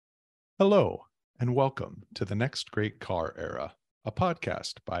Hello, and welcome to the Next Great Car Era, a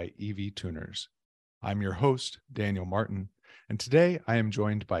podcast by EV Tuners. I'm your host, Daniel Martin, and today I am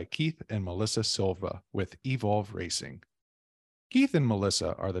joined by Keith and Melissa Silva with Evolve Racing. Keith and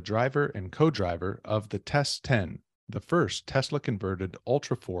Melissa are the driver and co-driver of the S10, the first Tesla-converted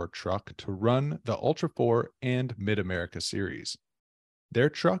Ultra 4 truck to run the Ultra 4 and Mid-America series. Their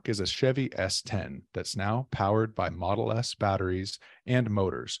truck is a Chevy S10 that's now powered by Model S batteries and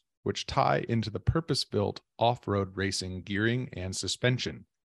motors, which tie into the purpose-built off-road racing gearing and suspension,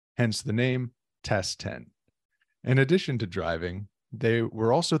 hence the name S10. In addition to driving, they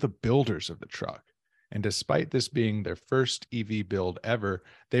were also the builders of the truck, and despite this being their first EV build ever,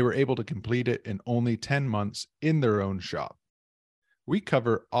 they were able to complete it in only 10 months in their own shop. We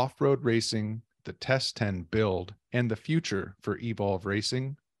cover off-road racing, the S10 build, and the future for Evolve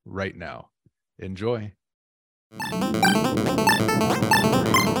Racing right now. Enjoy.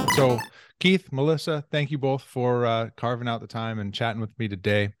 So, Keith, Melissa, thank you both for carving out the time and chatting with me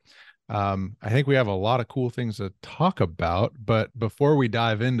today. I think we have a lot of cool things to talk about, but before we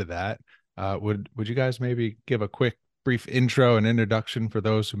dive into that, would you guys maybe give a quick, brief intro and introduction for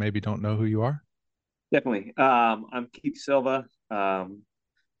those who maybe don't know who you are? Definitely. I'm Keith Silva,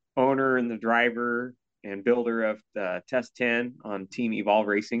 owner and the driver and builder of the S10 on Team Evolve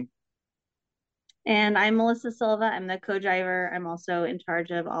Racing. And I'm Melissa Silva. I'm the co-driver. I'm also in charge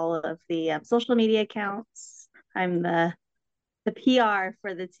of all of the social media accounts. I'm the PR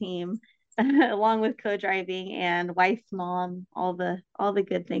for the team, along with co-driving and wife, mom, all the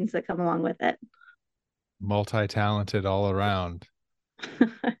good things that come along with it. Multi-talented all around.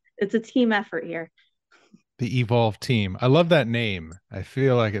 It's a team effort here. The Evolve team. I love that name. I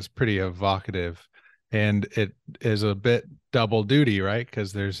feel like it's pretty evocative, and it is a bit double duty, right?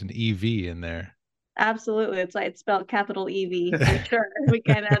 Because there's an EV in there. Absolutely. It's like it's spelled capital EV for sure. We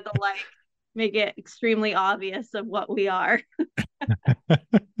kind of had to make it extremely obvious of what we are. a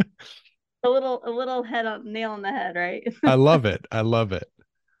little nail on the head, right? I love it. I love it.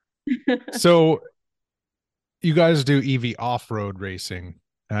 So you guys do EV off-road racing,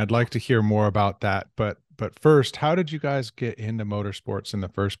 and I'd like to hear more about that. But first, how did you guys get into motorsports in the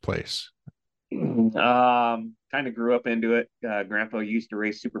first place? Kind of grew up into it. Grandpa used to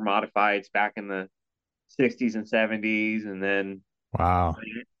race super modifieds back in the 60s and 70s, and then Wow.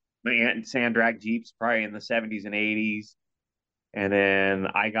 my aunt and sand drag Jeeps probably in the 70s and 80s. And then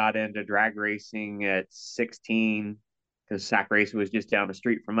I got into drag racing at 16 because Sac Race was just down the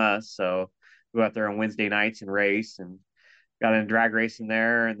street from us. So we go out there on Wednesday nights and race, and got into drag racing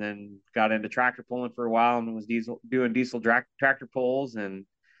there, and then got into tractor pulling for a while and was doing diesel tractor pulls, and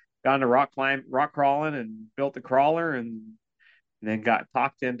got into rock crawling and built the crawler, and then got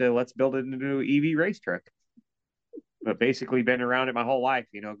talked into let's build it into an EV race truck. But basically been around it my whole life.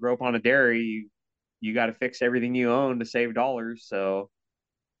 Grew up on a dairy. You got to fix everything you own to save dollars. So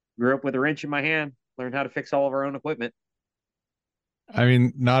grew up with a wrench in my hand, learned how to fix all of our own equipment. I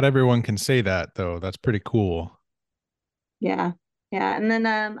mean, not everyone can say that, though. That's pretty cool. Yeah. And then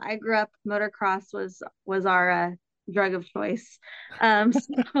I grew up, motocross was our drug of choice. So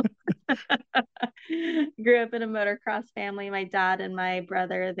grew up in a motocross family. My dad and my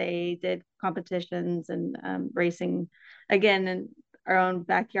brother, they did competitions and racing again in our own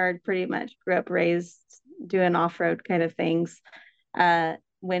backyard, pretty much. Grew up raised doing off-road kind of things.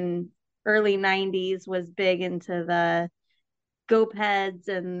 When early 90s was big into the go-peds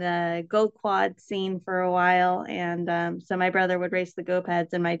and the go-quad scene for a while. And so my brother would race the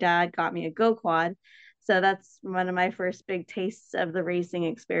go-peds and my dad got me a go-quad. So that's one of my first big tastes of the racing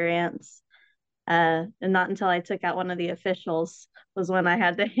experience. And not until I took out one of the officials was when I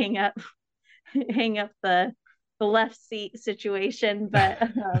had to hang up the left seat situation. But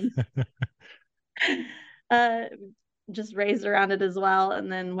just raised around it as well.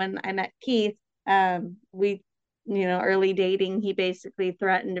 And then when I met Keith, we early dating, he basically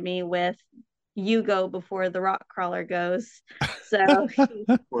threatened me with, you go before the rock crawler goes. So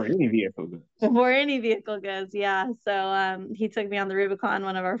before any vehicle goes. Yeah. So he took me on the Rubicon,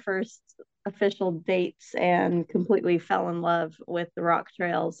 one of our first official dates, and completely fell in love with the rock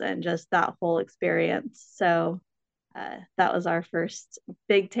trails and just that whole experience. So that was our first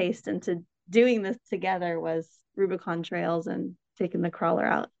big taste into doing this together, was Rubicon trails and taking the crawler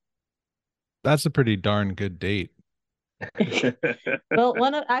out. That's a pretty darn good date. Well,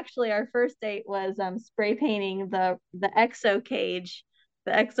 our first date was spray painting the exo cage,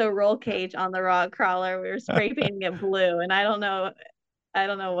 the exo roll cage on the rock crawler. We were spray painting it blue, and I don't know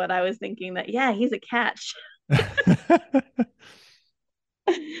what I was thinking, that he's a catch.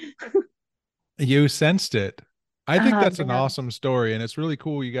 You sensed it. I think Oh that's an man. awesome story, and it's really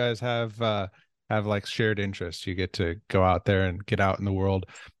cool you guys have like shared interests. You get to go out there and get out in the world,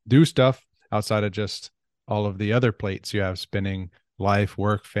 do stuff outside of just all of the other plates you have spinning: life,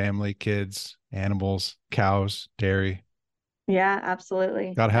 work, family, kids, animals, cows, dairy. Yeah,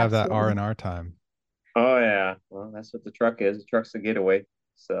 absolutely. Got to have that Absolutely. R&R time. Oh yeah. Well, that's what the truck is. The truck's a getaway.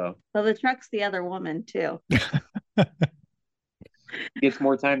 So So the truck's the other woman too. gets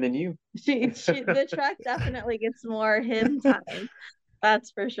more time than you. The truck definitely gets more him time.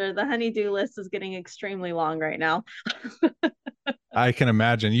 That's for sure. The honeydew list is getting extremely long right now. I can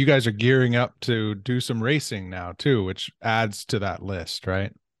imagine you guys are gearing up to do some racing now too, which adds to that list,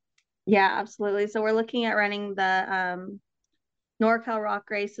 right? Yeah, absolutely. So we're looking at running the NorCal Rock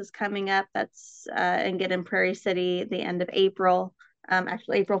Race is coming up. That's in Prairie City the end of April.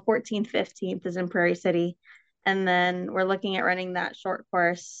 Actually, April 14th, 15th is in Prairie City. And then we're looking at running that short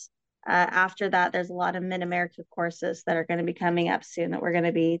course. After that, there's a lot of Mid-America courses that are going to be coming up soon that we're going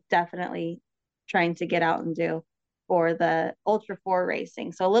to be definitely trying to get out and do for the Ultra 4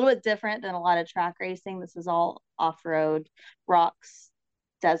 racing. So a little bit different than a lot of track racing. This is all off-road, rocks,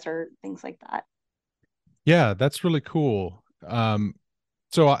 desert, things like that. Yeah, that's really cool.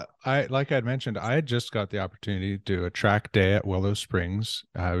 So I like I'd mentioned, I had just got the opportunity to do a track day at Willow Springs.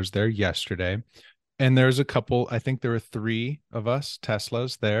 I was there yesterday, and there's a couple, I think there were three of us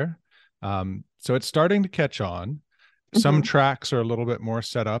Teslas there. So it's starting to catch on. Some Mhm. tracks are a little bit more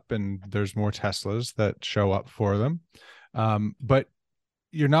set up and there's more Teslas that show up for them. But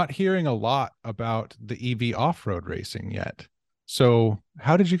you're not hearing a lot about the EV off-road racing yet. So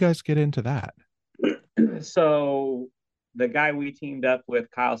how did you guys get into that? So the guy we teamed up with,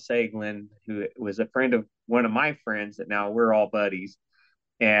 Kyle Saglin, who was a friend of one of my friends that now we're all buddies.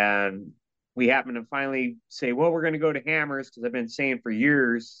 And we happened to finally say, well, we're going to go to Hammers because I've been saying for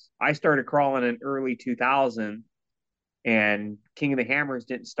years. I started crawling in early 2000, and King of the Hammers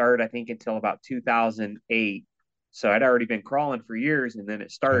didn't start, I think, until about 2008. So I'd already been crawling for years, and then it Okay.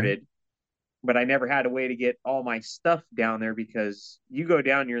 started. But I never had a way to get all my stuff down there because you go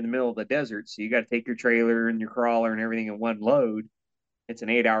down, you're in the middle of the desert. So you got to take your trailer and your crawler and everything in one load. It's an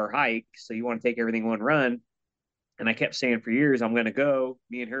 8 hour hike. So you want to take everything in one run. And I kept saying for years, I'm going to go.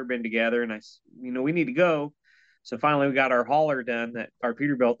 Me and her been together, and we need to go. So finally, we got our hauler done, that our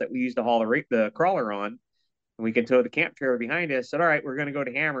Peterbilt that we used to haul the crawler on, and we could tow the camp trailer behind us. Said, all right, we're going to go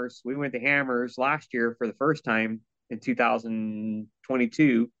to Hammers. We went to Hammers last year for the first time in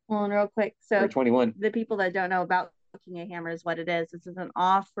 2022 Well, and real quick, or so 21. the people that don't know about King of Hammers, what it is, this is an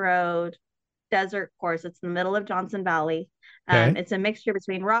off-road desert course. It's in the middle of Johnson Valley. Okay. It's a mixture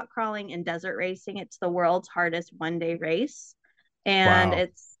between rock crawling and desert racing. It's the world's hardest one-day race, and Wow.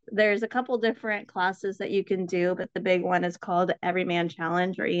 there's a couple different classes that you can do, but the big one is called Everyman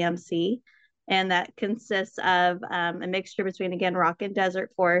Challenge, or EMC, and that consists of a mixture between, again, rock and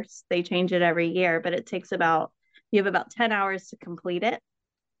desert course. They change it every year, but it takes about, you have about 10 hours to complete it,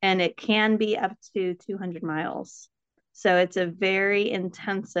 and it can be up to 200 miles. So it's a very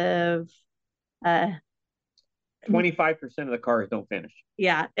intensive, uh, 25% of the cars don't finish.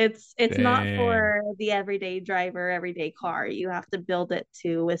 yeah, it's not Dang. for the everyday driver, everyday car. You have to build it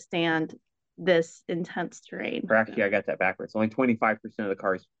to withstand this intense terrain. Or actually, I got that backwards. Only 25% of the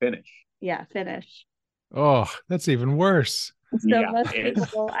cars finish. Yeah, finish. Oh, that's even worse. So Yeah, most people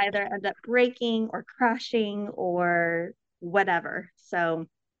it's will either end up breaking or crashing or whatever. So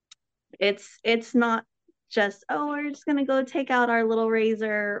it's not just, oh, we're just gonna go take out our little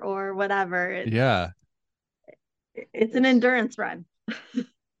razor or whatever. Yeah, It's an endurance run.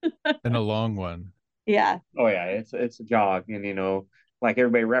 and a long one. Yeah. oh yeah, it's a jog, and like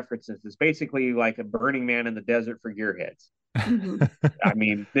everybody references, it's basically like a Burning Man in the desert for gearheads. Mhm. I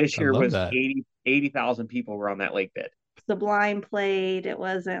mean, this I year love was that. 80,000 people were on that lake bed. Sublime played. It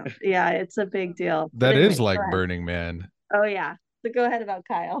wasn't, yeah, it's a big deal. But That is anyway, go like ahead. Burning Man. Oh yeah. So go ahead about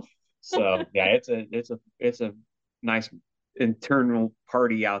Kyle. So yeah, it's a nice internal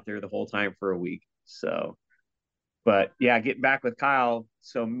party out there the whole time for a week. So, but yeah, getting back with Kyle.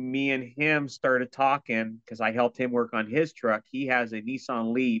 So me and him started talking because I helped him work on his truck. He has a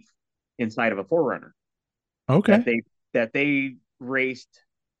Nissan Leaf inside of a 4Runner that Okay. they raced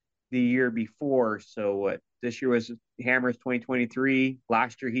the year before. So what this year was Hammers 2023.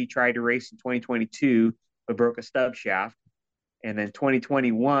 Last year he tried to race in 2022 but broke a stub shaft. And then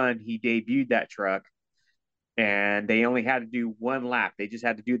 2021 he debuted that truck, and they only had to do one lap. They just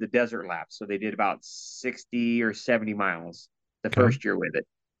had to do the desert lap. So they did about 60 or 70 miles the Okay. first year with it.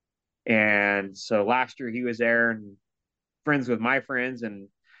 And so last year he was there and friends with my friends, and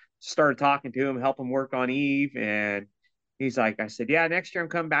started talking to him, help him work on Eve. And he's like, I said, yeah, next year I'm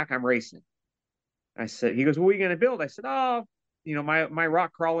coming back. I'm racing. I said, he goes, what are you going to build? I said, oh, my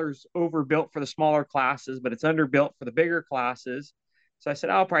rock crawler's overbuilt for the smaller classes, but it's underbuilt for the bigger classes. So I said,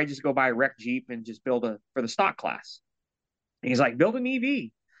 I'll probably just go buy a wreck Jeep and just build for the stock class. And he's like, build an EV.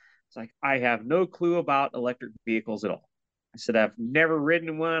 It's like, I have no clue about electric vehicles at all. I said, I've never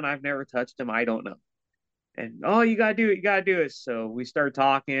ridden one. I've never touched them. I don't know. And, oh, you got to do it. You got to do it. So we started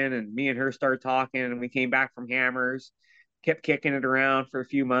talking, and me and her started talking, and we came back from Hammers, kept kicking it around for a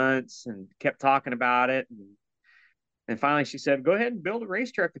few months and kept talking about it. And finally she said, go ahead and build a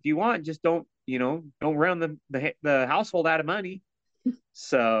race truck if you want. Just don't run the household out of money.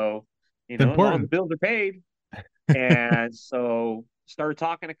 So, as long as the bills are paid. And so started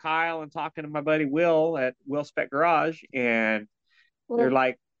talking to Kyle and talking to my buddy Will at Will Spec Garage, and they're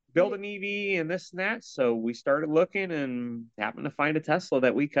like, build an EV and this and that. So we started looking and happened to find a Tesla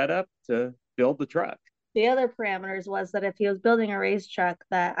that we cut up to build the truck. The other parameters was that if he was building a race truck,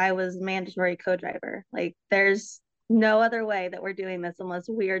 that I was mandatory co-driver. Like, there's no other way that we're doing this unless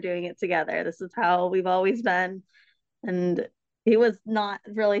we are doing it together. This is how we've always been. And he was not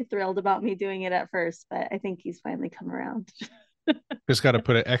really thrilled about me doing it at first, but I think he's finally come around. Just got to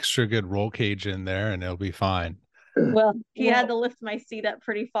put an extra good roll cage in there and it'll be fine. Well, he had to lift my seat up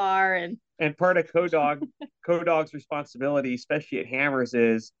pretty far. And part of Co-Dog's responsibility, especially at Hammers,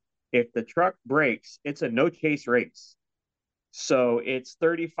 is if the truck breaks, it's a no chase race. So it's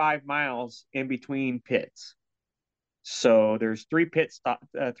 35 miles in between pits. So there's three pit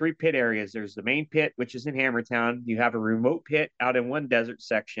areas. There's the main pit, which is in Hammertown. You have a remote pit out in one desert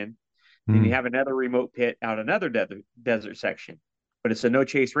section. Then you have another remote pit out another desert section. But it's a no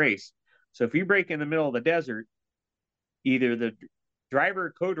chase race. So if you break in the middle of the desert, either the driver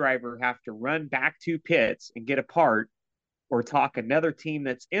or co-driver have to run back to pits and get a part, or talk another team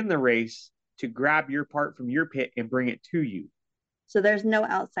that's in the race to grab your part from your pit and bring it to you. So there's no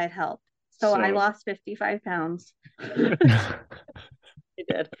outside help. So I lost 55 pounds. I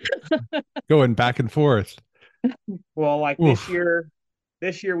did. Going back and forth. Well, like this year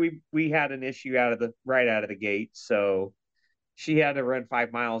we had an issue right out of the gate. So she had to run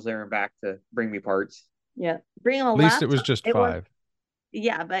 5 miles there and back to bring me parts. Yeah. Bring him a laptop. At least it was just 5.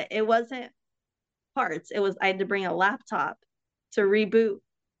 Yeah, but it wasn't parts. It was, I had to bring a laptop to reboot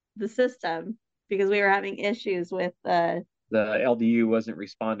the system because we were having issues with the LDU wasn't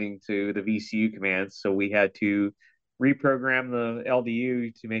responding to the VCU commands. So we had to reprogram the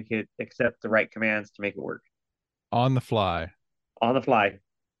LDU to make it accept the right commands to make it work. On the fly. On the fly.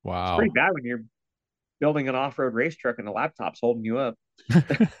 Wow. It's pretty bad when you're building an off-road race truck and the laptop's holding you up in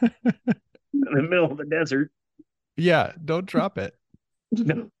the middle of the desert. Yeah, don't drop it.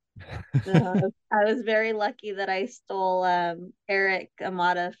 No. I was very lucky that I stole Eric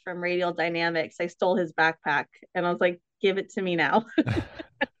Amata from Radial Dynamics. I stole his backpack and I was like, give it to me now.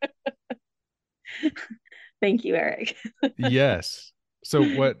 Thank you, Eric. Yes. So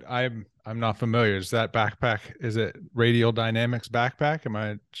what I'm not familiar. Is that backpack, is it Radial Dynamics backpack? Am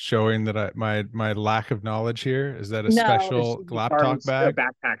I showing that my lack of knowledge here? Is that a special laptop bag?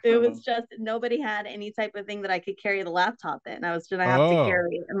 It was just, nobody had any type of thing that I could carry the laptop in. I was going to have to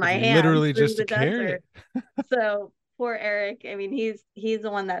carry it in my hands. Literally just to carry it. So poor Eric. I mean, he's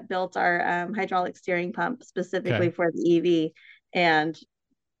the one that built our hydraulic steering pump specifically for the EV. And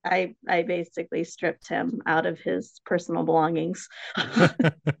I basically stripped him out of his personal belongings.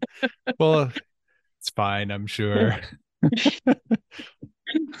 Well, it's fine, I'm sure. He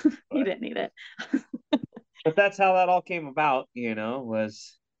didn't need it. But that's how that all came about,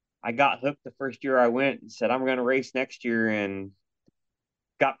 was I got hooked the first year I went and said, I'm going to race next year, and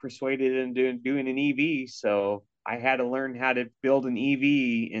got persuaded into doing an EV. So I had to learn how to build an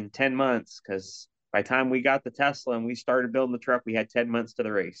EV in 10 months because by the time we got the Tesla and we started building the truck, we had 10 months to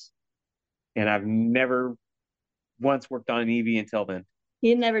the race. And I've never once worked on an EV until then. He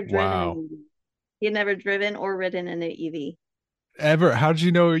had never driven an EV. He had never driven or ridden in an EV. Ever? How did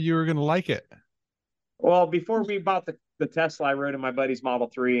you know you were going to like it? Well, before we bought the Tesla, I rode in my buddy's Model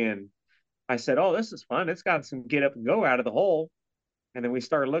 3, and I said, oh, this is fun. It's got some get up and go out of the hole. And then we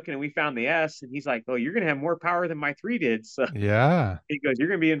started looking and we found the S, and he's like, oh, you're going to have more power than my 3 did. So yeah, he goes, you're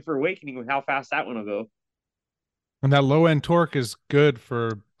going to be in for awakening with how fast that one will go. And that low end torque is good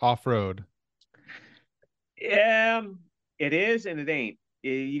for off-road. Yeah, it is and it ain't.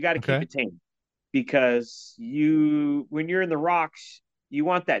 You got to keep it tame, because when you're in the rocks, you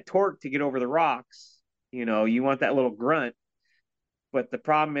want that torque to get over the rocks. You want that little grunt. But the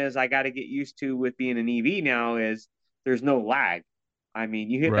problem is, I got to get used to with being an EV now is there's no lag. I mean,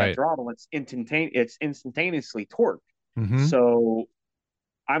 you hit that throttle, it's instantaneously torqued. Mm-hmm. So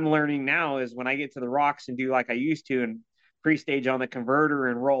I'm learning now is when I get to the rocks and do like I used to and pre-stage on the converter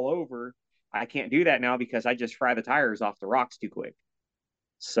and roll over, I can't do that now because I just fry the tires off the rocks too quick.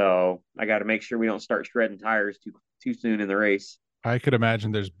 So I got to make sure we don't start shredding tires too soon in the race. I could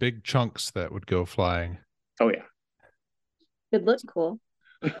imagine there's big chunks that would go flying. Oh yeah. Could look cool.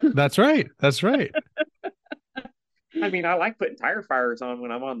 That's right. That's right. I mean, I like putting tire fires on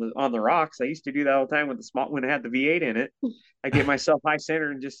when I'm on the rocks. I used to do that all the time with the small when it had the V8 in it. I get myself high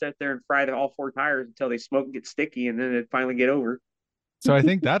center and just sit there and fry all four tires until they smoke and get sticky, and then it finally get over. So I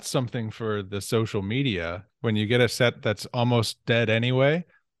think that's something for the social media. When you get a set that's almost dead anyway,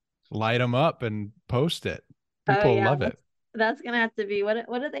 light them up and post it. Oh People yeah, love it. that's gonna have to be what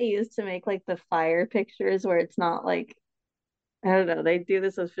do they use to make like the fire pictures where it's not like, I don't know, they do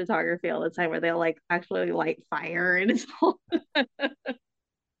this with photography all the time where they'll like actually light fire and it's all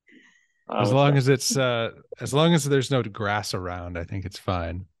As long as as long as there's no grass around, I think it's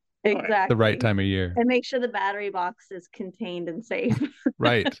fine. exactly The right time of year. and make sure the battery box is contained and safe.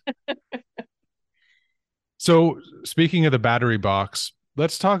 Right. So speaking of the battery box,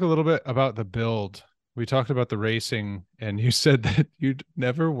 let's talk a little bit about the build. We talked about the racing, and you said that you'd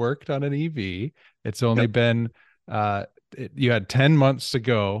never worked on an EV. It's only been you had 10 months to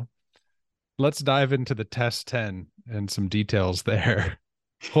go. Let's dive into the test 10 and some details there.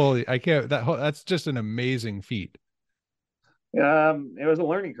 Holy, I can't, that's just an amazing feat. It was a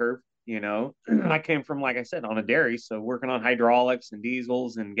learning curve, you know. I came from, like I said, on a dairy, so working on hydraulics and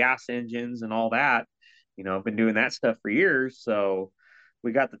diesels and gas engines and all that. You know, I've been doing that stuff for years. So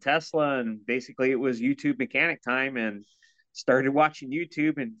we got the Tesla, and basically it was YouTube mechanic time, and started watching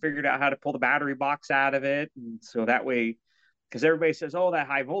YouTube and figured out how to pull the battery box out of it. And so that way, because everybody says, oh, that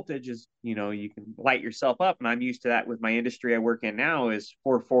high voltage is, you know, you can light yourself up. And I'm used to that with my industry I work in now is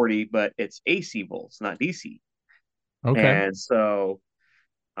 440, but it's AC volts, not DC. Okay. And so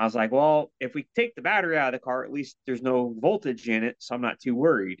I was like, well, if we take the battery out of the car, at least there's no voltage in it. So I'm not too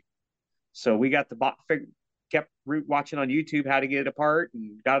worried. So we got kept watching on YouTube how to get it apart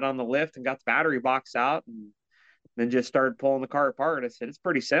and got it on the lift and got the battery box out and then just started pulling the car apart. I said, it's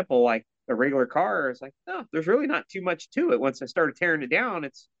pretty simple, like a regular car. It's like, no, there's really not too much to it. Once I started tearing it down,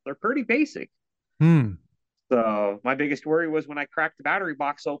 they're pretty basic. So my biggest worry was when I cracked the battery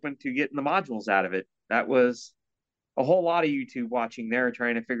box open to getting the modules out of it. That was a whole lot of YouTube watching there,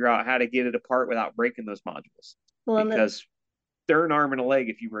 trying to figure out how to get it apart without breaking those modules. Well, because they're an arm and a leg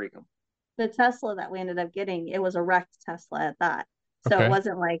if you break them. The Tesla that we ended up getting, it was a wrecked Tesla at that. So it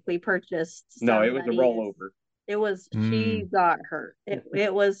wasn't like we purchased. No, it was a rollover. It was, she got hurt.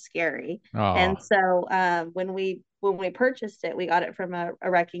 It was scary. Oh. And so when we purchased it, we got it from a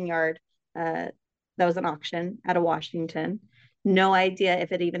wrecking yard. That was an auction out of Washington. No idea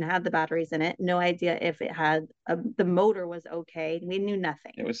if it even had the batteries in it. No idea if it had the motor was okay. We knew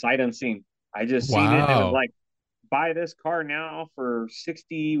nothing. It was sight unseen. I just seen it. And it was like, buy this car now for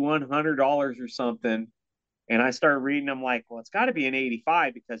 $6,100 or something. And I started reading. I'm like, well, it's got to be an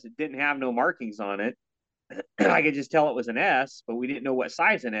 85 because it didn't have no markings on it. I could just tell it was an S, but we didn't know what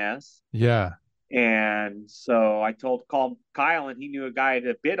size an S. Yeah. And so I called Kyle, and he knew a guy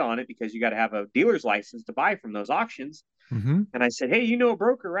to bid on it because you got to have a dealer's license to buy from those auctions. Mm-hmm. And I said, hey, you know a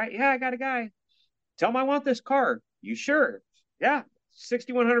broker, right? Yeah, I got a guy. Tell him I want this car. You sure? Yeah,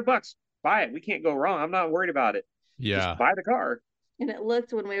 $6,100. Buy it. We can't go wrong. I'm not worried about it. Yeah. Just buy the car. And it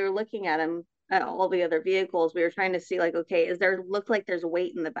looked, when we were looking at him, at all the other vehicles, we were trying to see like, okay, look like there's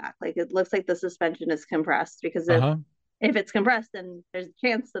weight in the back. Like it looks like the suspension is compressed because if it's compressed, then there's a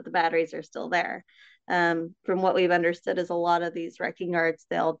chance that the batteries are still there. From what we've understood is a lot of these wrecking yards,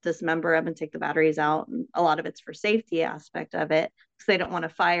 they'll dismember them and take the batteries out. And a lot of it's for safety aspect of it because they don't want a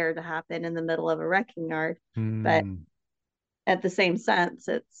fire to happen in the middle of a wrecking yard. But at the same sense,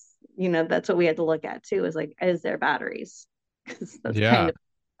 it's, you know, that's what we had to look at too, is like, is there batteries? Because that's kind of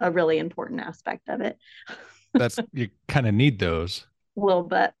a really important aspect of it. You kind of need those a little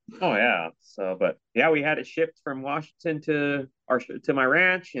bit. Oh yeah. So, but yeah, we had it shipped from Washington to my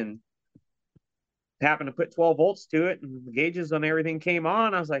ranch and happened to put 12 volts to it, and the gauges on everything came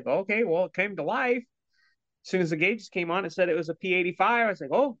on. I was like, okay, well, it came to life. As soon as the gauges came on, it said it was a P85. I was like,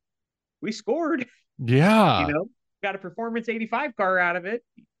 oh, we scored. Yeah. You know, got a performance 85 car out of it.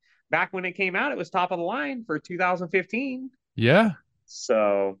 Back when it came out, it was top of the line for 2015. Yeah.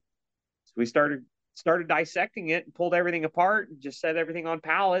 So we started dissecting it and pulled everything apart and just set everything on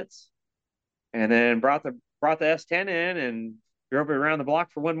pallets, and then brought the S10 in and drove it around the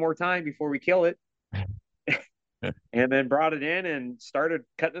block for one more time before we kill it. And then brought it in and started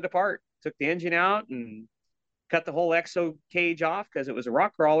cutting it apart. Took the engine out and cut the whole exo cage off because it was a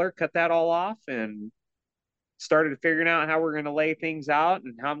rock crawler. Cut that all off and started figuring out how we're going to lay things out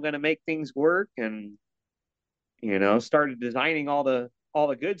and how I'm going to make things work, and you know, started designing all the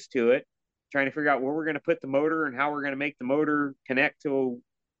goods to it. trying to figure out where we're going to put the motor and how we're going to make the motor connect to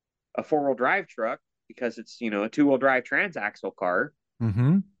a 4-wheel drive truck, because it's, a 2-wheel drive transaxle car.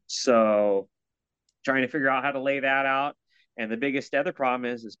 Mm-hmm. So trying to figure out how to lay that out. And the biggest other problem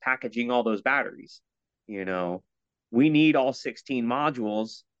is packaging all those batteries. We need all 16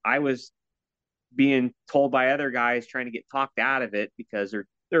 modules. I was being told by other guys trying to get talked out of it because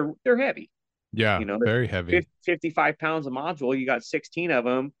they're heavy. Yeah, very heavy. 55 pounds a module. You got 16 of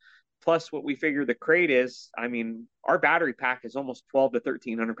them. Plus what we figure the crate is. I mean, our battery pack is almost 12 to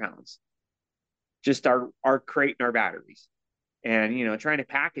 1,300 pounds. Just our crate and our batteries. And, trying to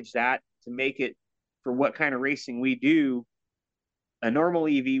package that to make it for what kind of racing we do. A normal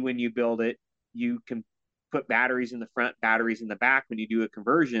EV, when you build it, you can put batteries in the front, batteries in the back when you do a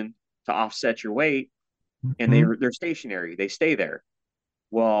conversion to offset your weight, and they're stationary. They stay there.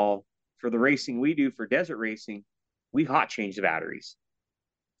 Well, for the racing we do for desert racing, we hot change the batteries.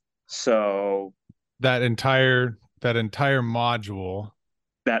 So that entire module,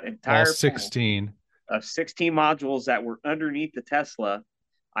 all 16 of 16 modules that were underneath the Tesla,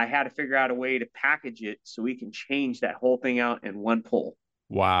 I had to figure out a way to package it so we can change that whole thing out in one pull.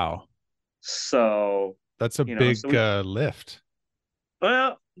 Wow. So that's a big lift.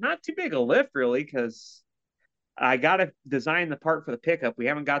 Well, not too big a lift, really, because I got to design the part for the pickup. We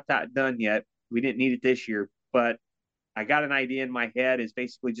haven't got that done yet. We didn't need it this year, but I got an idea in my head. Is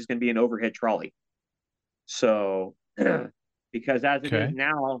basically just going to be an overhead trolley. So, because as it is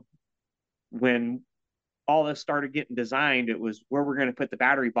now, when all this started getting designed, it was where we're going to put the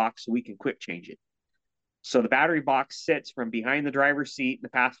battery box so we can quick change it. So the battery box sits from behind the driver's seat and the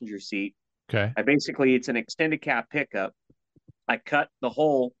passenger seat. Okay. It's an extended cab pickup. I cut a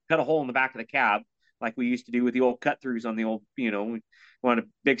hole in the back of the cab, like we used to do with the old cut throughs on the old, on a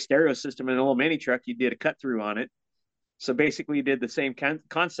big stereo system in an old mini truck, you did a cut through on it. So basically you did the same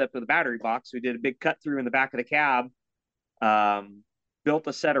concept with the battery box. We did a big cut through in the back of the cab, built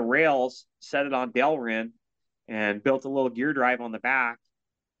a set of rails, set it on Delrin, and built a little gear drive on the back,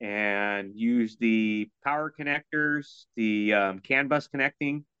 and used the power connectors, the CAN bus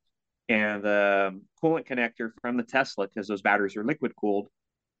connecting, and the coolant connector from the Tesla, because those batteries are liquid cooled,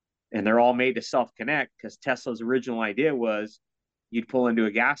 and they're all made to self-connect, because Tesla's original idea was you'd pull into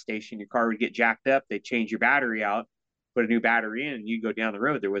a gas station, your car would get jacked up, they'd change your battery out, put a new battery in, and you'd go down the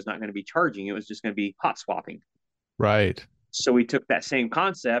road. There was not going to be charging. It was just going to be hot swapping. Right. So we took that same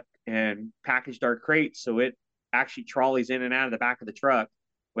concept and packaged our crate so it actually trolleys in and out of the back of the truck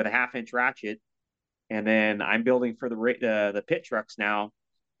with a 1/2-inch ratchet. And then I'm building for the pit trucks now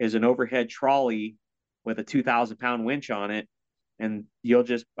is an overhead trolley with a 2,000-pound winch on it. And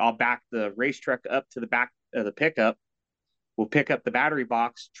I'll back the race truck up to the back of the pickup. We'll pick up the battery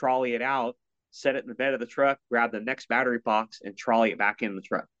box, trolley it out, set it in the bed of the truck, grab the next battery box, and trolley it back in the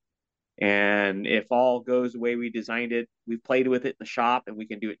truck. And if all goes the way we designed it, we've played with it in the shop, and we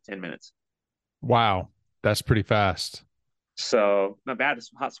can do it in 10 minutes. Wow. That's pretty fast. So not bad to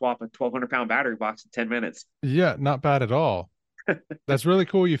hot swap a 1,200-pound battery box in 10 minutes. Yeah, not bad at all. That's really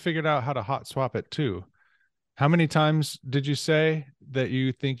cool. You figured out how to hot swap it too. How many times did you say that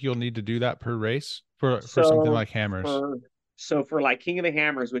you think you'll need to do that per race for something like Hammers? For like King of the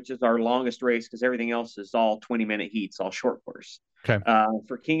Hammers, which is our longest race, because everything else is all 20-minute heats, all short course. Okay.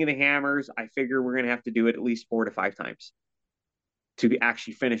 For King of the Hammers, I figure we're going to have to do it at least 4 to 5 times to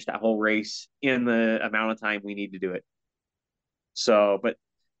actually finish that whole race in the amount of time we need to do it. So, but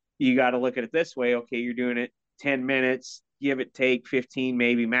you got to look at it this way. Okay, you're doing it 10 minutes, give it take 15,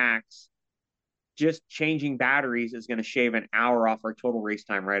 maybe max. Just changing batteries is going to shave an hour off our total race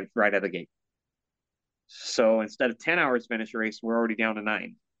time right out of the gate. So instead of 10 hours to finish a race, we're already down to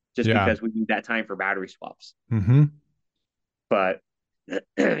 9, just because we need that time for battery swaps. Mm-hmm. But,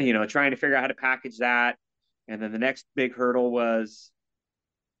 trying to figure out how to package that. And then the next big hurdle was,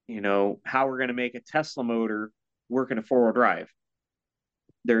 how we're going to make a Tesla motor work in a 4-wheel drive.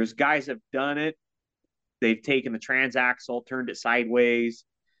 There's guys that have done it. They've taken the transaxle, turned it sideways,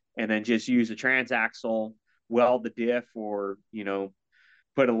 and then just use the transaxle, weld the diff, or,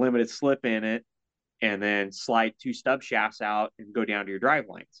 put a limited slip in it, and then slide 2 stub shafts out and go down to your drive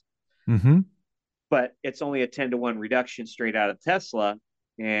lines. Mm-hmm. But it's only a 10-to-1 reduction straight out of Tesla.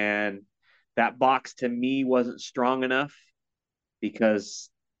 And that box to me wasn't strong enough, because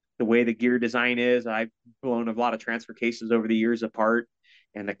the way the gear design is, I've blown a lot of transfer cases over the years apart,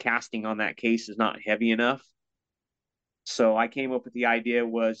 and the casting on that case is not heavy enough. So I came up with the idea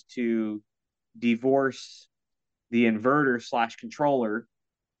was to divorce the inverter / controller,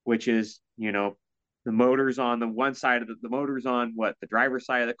 which is, the motors on the one side of the motors on the driver's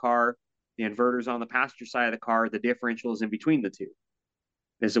side of the car, the inverters on the passenger side of the car, the differential is in between the two.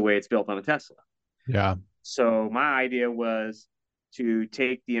 is the way it's built on a Tesla. Yeah. So my idea was to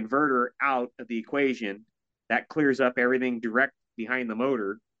take the inverter out of the equation. That clears up everything direct behind the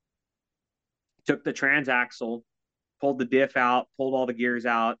motor. Took the transaxle, pulled the diff out, pulled all the gears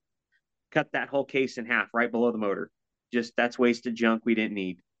out, cut that whole case in half right below the motor. Just that's wasted junk we didn't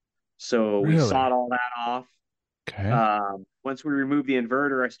need. So we Really? sawed all that off. Okay. Once we removed the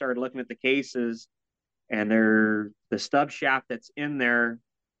inverter, I started looking at the cases, and the stub shaft that's in there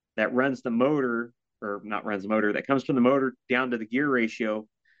that runs the motor, or not runs the motor, that comes from the motor down to the gear ratio,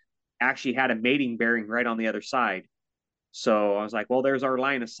 actually had a mating bearing right on the other side. So I was like, well, there's our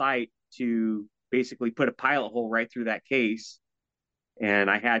line of sight to basically put a pilot hole right through that case. And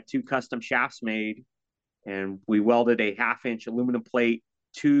I had 2 custom shafts made, and we welded a 1/2-inch aluminum plate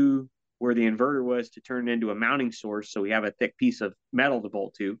to where the inverter was to turn it into a mounting source. So we have a thick piece of metal to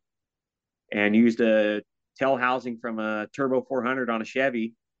bolt to, and used a tail housing from a Turbo 400 on a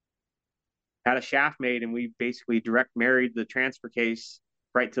Chevy. Had a shaft made, and we basically direct married the transfer case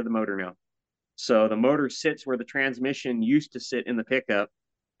right to the motor now. So the motor sits where the transmission used to sit in the pickup,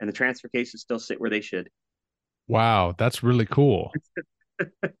 and the transfer cases still sit where they should. Wow, that's really cool.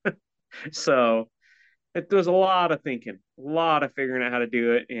 So it was a lot of thinking, a lot of figuring out how to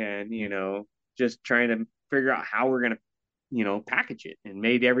do it, and just trying to figure out how we're gonna, package it, and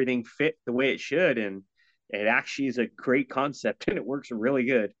made everything fit the way it should. And it actually is a great concept, and it works really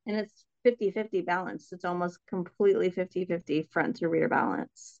good. And it's 50-50 balance. It's almost completely 50-50 front to rear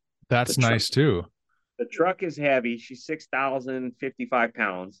balance. That's nice too. The truck is heavy. She's 6,055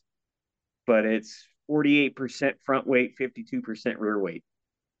 pounds, but it's 48% front weight, 52% rear weight.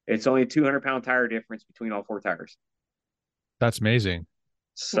 It's only a 200-pound tire difference between all 4 tires. That's amazing.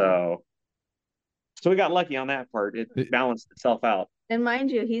 So we got lucky on that part. It balanced itself out. And mind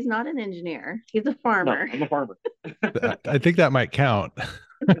you, he's not an engineer. He's a farmer. No, I'm a farmer. I think that might count.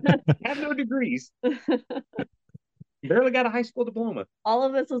 Have no degrees. Barely got a high school diploma. All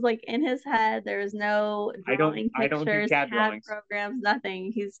of this was like in his head. There was no drawing I don't do pictures, CAD drawings. programs,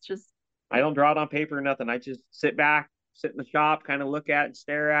 nothing. He's just. I don't draw it on paper or nothing. I just sit back, sit in the shop, kind of look at it,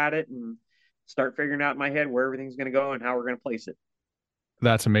 stare at it, and start figuring out in my head where everything's going to go and how we're going to place it.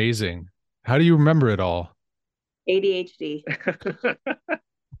 That's amazing. How do you remember it all? ADHD.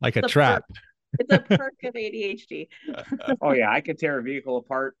 Like a trap. It's a perk of ADHD. Oh yeah, I could tear a vehicle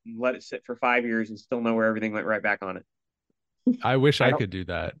apart and let it sit for 5 years and still know where everything went right back on it. I wish I could do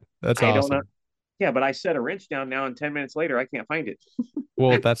that. That's awesome. Don't know. Yeah, but I set a wrench down now, and 10 minutes later, I can't find it.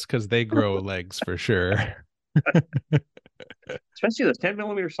 Well, that's because they grow legs for sure. Especially those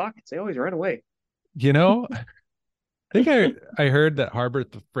 10-millimeter sockets, they always run away. I think I heard that Harbor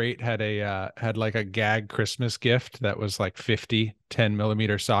Freight had like a gag Christmas gift that was like 50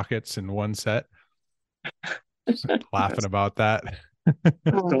 10-millimeter sockets in one set. Just laughing about that.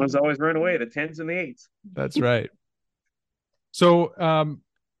 The ones always run away, the 10s and the 8s. That's right. So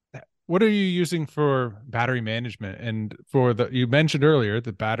what are you using for battery management? And you mentioned earlier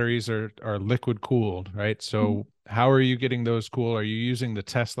the batteries are liquid cooled, right? So how are you getting those cool? Are you using the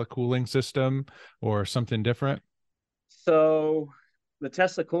Tesla cooling system or something different? So the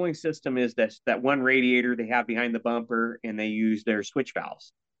Tesla cooling system is that one radiator they have behind the bumper, and they use their switch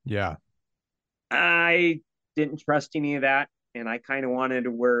valves. Yeah. I didn't trust any of that, and I kind of wanted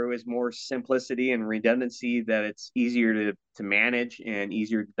to where it was more simplicity and redundancy, that it's easier to manage and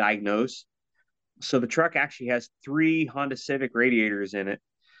easier to diagnose. So the truck actually has 3 Honda Civic radiators in it.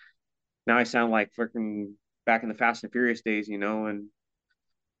 Now I sound like freaking back in the Fast and Furious days, and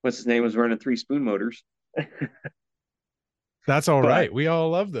what's his name was running 3 spoon motors. That's all right. We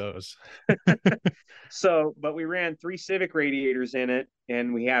all love those. But we ran 3 Civic radiators in it,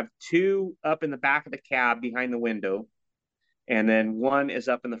 and we have 2 up in the back of the cab behind the window, and then 1 is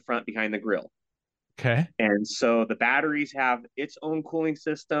up in the front behind the grill. Okay. And so the batteries have its own cooling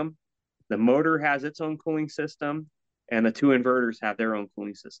system, the motor has its own cooling system, and the 2 inverters have their own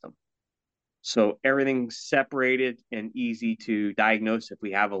cooling system. So everything's separated and easy to diagnose if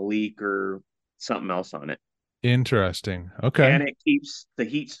we have a leak or something else on it. Interesting. Okay. And it keeps the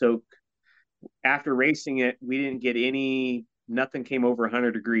heat soak. After racing it, we didn't get nothing came over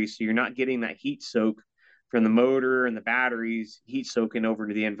 100 degrees. So you're not getting that heat soak from the motor and the batteries, heat soaking over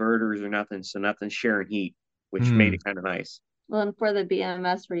to the inverters or nothing. So nothing's sharing heat, which made it kind of nice. Well, and for the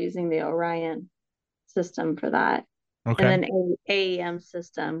BMS, we're using the Orion system for that. Okay. And then AEM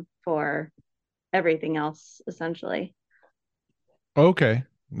system for everything else, essentially. Okay.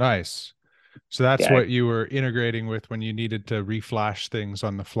 Nice. So that's what you were integrating with when you needed to reflash things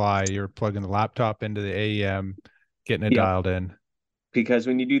on the fly. You're plugging the laptop into the AEM, getting it dialed in. Because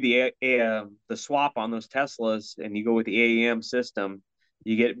when you do the swap on those Teslas and you go with the AEM system,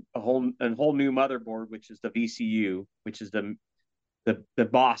 You get a whole new motherboard, which is the VCU, which is the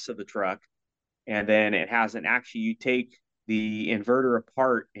boss of the truck. And then it has you take the inverter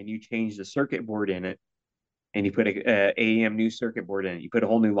apart and you change the circuit board in it, and you put a AEM new circuit board in it. You put a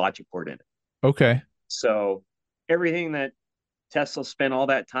whole new logic board in it. Okay. So everything that Tesla spent all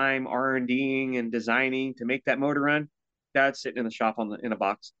that time R&Ding and designing to make that motor run, that's sitting in the shop in a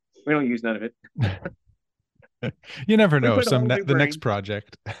box. We don't use none of it. You never We know. put a whole new The next brain.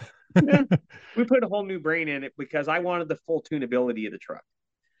 project. Yeah. We put a whole new brain in it because I wanted the full tunability of the truck.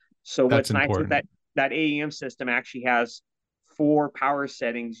 So That's what's nice is important. that AEM system actually has 4 power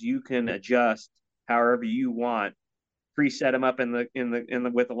settings you can adjust however you want. Preset them up in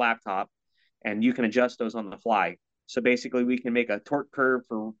the with the laptop, and you can adjust those on the fly. So basically, we can make a torque curve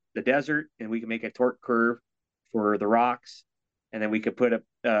for the desert, and we can make a torque curve for the rocks, and then we could put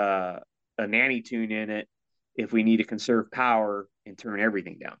a nanny tune in it if we need to conserve power and turn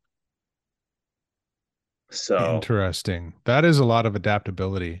everything down. So Interesting. That is a lot of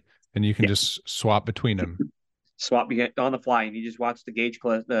adaptability, and you can yeah, just swap between them. swap on the fly, and you just watch the gauge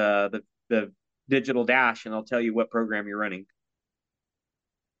the digital dash, and I'll tell you what program you're running.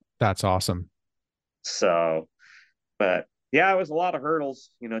 That's awesome. So, but yeah, it was a lot of hurdles,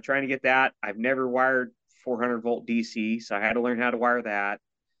 trying to get that. I've never wired 400 volt DC, so I had to learn how to wire that.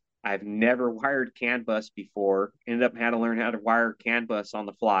 I've never wired CAN bus before. Ended up had to learn how to wire CAN bus on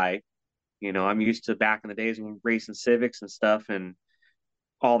the fly. I'm used to back in the days when racing Civics and stuff, and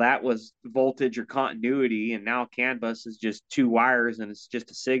all that was voltage or continuity, and now CAN bus is just 2 wires and it's just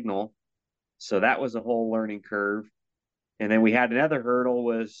a signal. So that was a whole learning curve. And then we had another hurdle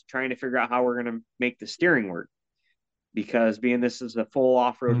was trying to figure out how we're going to make the steering work, because being this is a full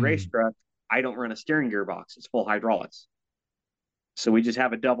off-road race truck, I don't run a steering gearbox. It's full hydraulics. So we just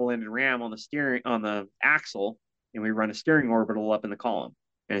have a double-ended ram on the axle, and we run a steering orbital up in the column,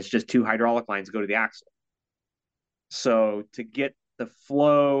 and it's just 2 hydraulic lines go to the axle. So to get the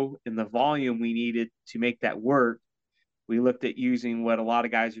flow and the volume we needed to make that work, we looked at using what a lot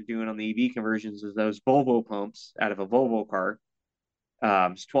of guys are doing on the EV conversions, is those Volvo pumps out of a Volvo car.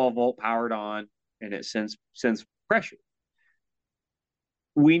 It's 12 volt powered on, and it sends pressure.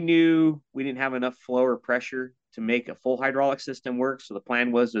 We knew we didn't have enough flow or pressure to make a full hydraulic system work. So the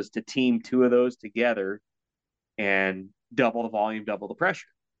plan was to team 2 of those together and double the volume, double the pressure.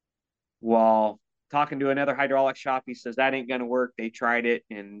 While talking to another hydraulic shop, he says that ain't going to work. They tried it,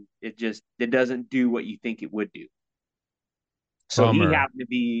 and it doesn't do what you think it would do. So Bummer. he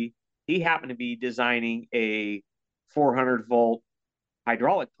happened to be designing a 400 volt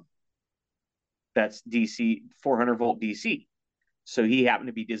hydraulic pump that's DC, 400 volt DC. So he happened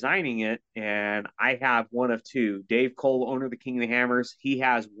to be designing it, and I have one of 2. Dave Cole, owner of the King of the Hammers, he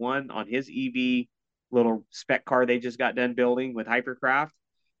has one on his EV little spec car they just got done building with Hypercraft,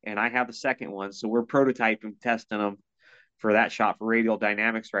 and I have the second one. So we're prototyping, testing them for that shop for Radial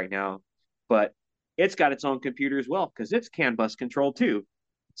Dynamics right now. But it's got its own computer as well, because it's CAN bus controlled too.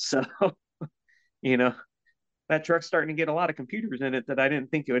 So, you know, that truck's starting to get a lot of computers in it that I didn't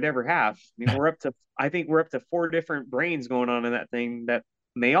think it would ever have. I mean, I think we're up to 4 different brains going on in that thing, that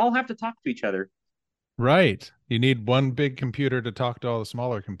they all have to talk to each other. Right. You need one big computer to talk to all the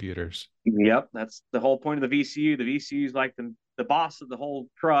smaller computers. Yep. That's the whole point of the VCU. The VCU is like the boss of the whole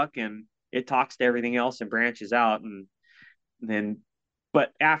truck, and it talks to everything else and branches out. And then,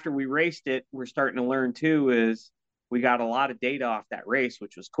 but after we raced it, we're starting to learn too, is we got a lot of data off that race,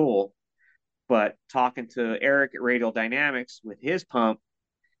 which was cool. But talking to Eric at Radial Dynamics with his pump,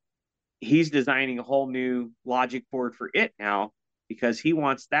 he's designing a whole new logic board for it now, because he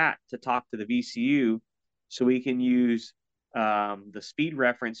wants that to talk to the VCU, so we can use the speed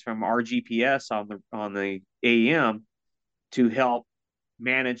reference from our GPS on the AEM to help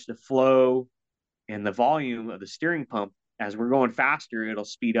manage the flow and the volume of the steering pump. As we're going faster, it'll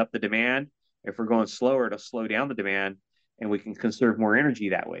speed up the demand. If we're going slower, it'll slow down the demand, and we can conserve more energy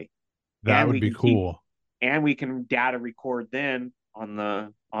that way. That And would we be can keep cool. and we can data record then on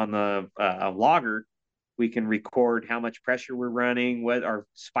the logger. We can record how much pressure we're running, what our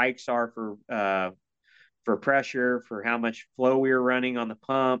spikes are for pressure, for how much flow we are running on the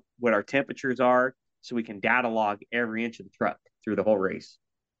pump, what our temperatures are, so we can data log every inch of the truck through the whole race.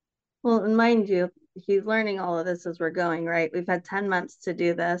 Well, and mind you, he's learning all of this as we're going, right? We've had 10 months to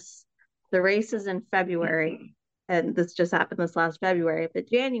do this. The race is in February, and this just happened this last February. But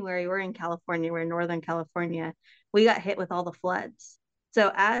January, we're in California, we're in Northern California. We got hit with all the floods.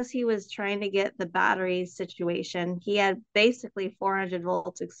 So as he was trying to get the battery situation, he had basically 400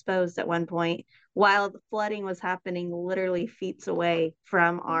 volts exposed at one point, while the flooding was happening literally feet away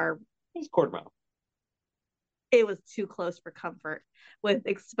from our It's quarter mile. it was too close for comfort with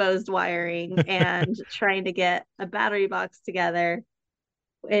exposed wiring and trying to get a battery box together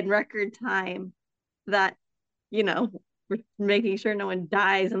in record time that, we're making sure no one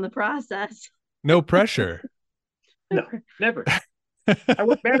dies in the process. No pressure. No, never. I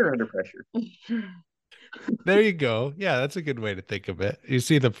work better under pressure. There you go. Yeah, that's a good way to think of it. You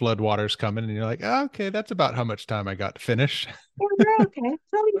see the flood waters coming and you're like, oh, okay, that's about how much time I got to finish. Yeah, we're okay.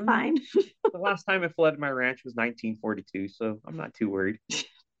 It'll be fine. The last time it flooded my ranch was 1942, so I'm not too worried.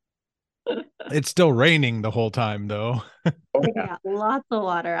 It's still raining the whole time, though. Oh, Yeah, lots of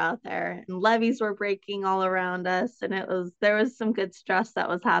water out there, and levees were breaking all around us, and there was some good stress that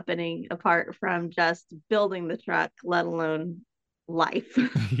was happening apart from just building the truck, let alone life.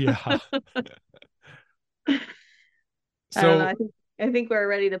 Yeah. I don't know. I think we're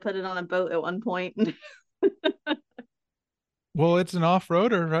ready to put it on a boat at one point. Well, it's an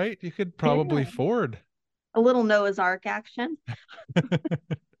off-roader, right? You could probably ford. A little Noah's Ark action.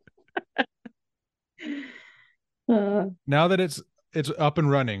 Now that it's up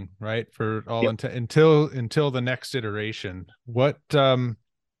and running, right? For all until the next iteration. What's the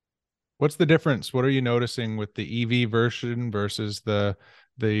difference? What are you noticing with the EV version versus the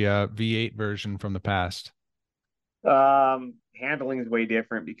V8 version from the past? Handling is way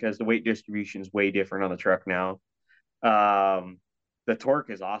different because the weight distribution is way different on the truck now. The torque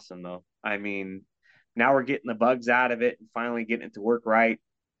is awesome though. I mean, now we're getting the bugs out of it and finally getting it to work right.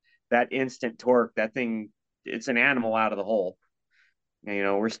 That instant torque, that thing, it's an animal out of the hole.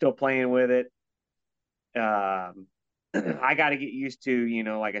 We're still playing with it. I got to get used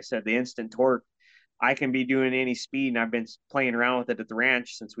to, like I said, the instant torque. I can be doing any speed, and I've been playing around with it at the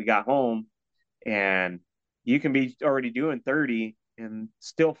ranch since we got home. And you can be already doing 30 and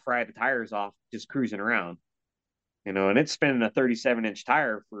still fry the tires off just cruising around. And it's spinning a 37-inch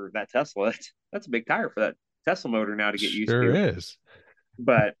tire for that Tesla. That's a big tire for that Tesla motor now to get used to. Sure is.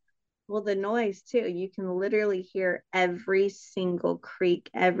 But well, the noise too, you can literally hear every single creak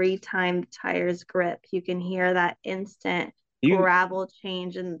every time the tires grip. You can hear that instant gravel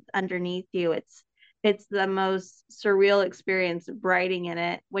change underneath you. It's the most surreal experience riding in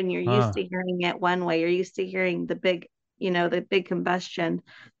it when you're used to hearing it one way. You're used to hearing the big combustion,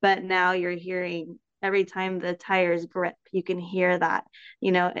 but now you're hearing every time the tires grip, you can hear that,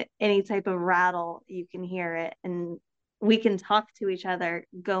 any type of rattle, you can hear it. And we can talk to each other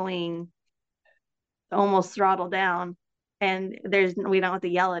going almost throttle down, and we don't have to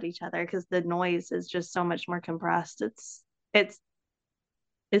yell at each other because the noise is just so much more compressed. It's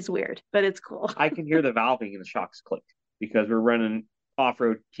weird, but it's cool. I can hear the valving and the shocks click because we're running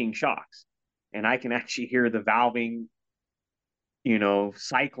off-road King shocks, and I can actually hear the valving,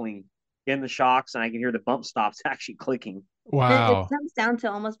 cycling in the shocks, and I can hear the bump stops actually clicking. Wow. It comes down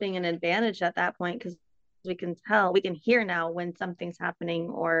to almost being an advantage at that point because we can hear now when something's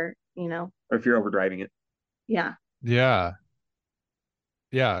happening, or if you're overdriving it. Yeah.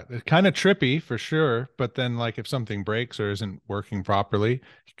 It's kind of trippy for sure, but then like if something breaks or isn't working properly,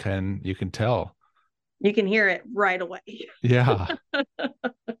 you can tell. You can hear it right away. Yeah.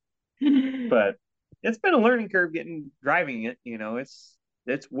 But it's been a learning curve driving it.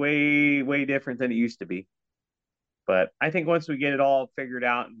 It's way, way different than it used to be. But I think once we get it all figured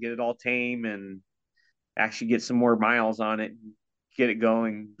out and get it all tame and actually get some more miles on it and get it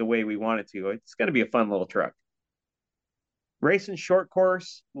going the way we want it to, it's going to be a fun little truck. Racing short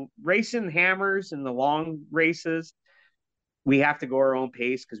course, racing hammers and the long races, we have to go our own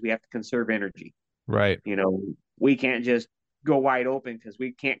pace because we have to conserve energy. Right. We can't just go wide open because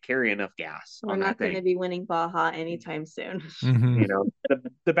we can't carry enough gas. We're not going to be winning Baja anytime soon. Mm-hmm.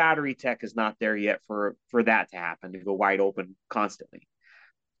 The battery tech is not there yet for that to happen, to go wide open constantly.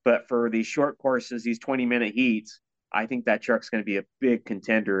 But for these short courses, these 20-minute heats, I think that truck's going to be a big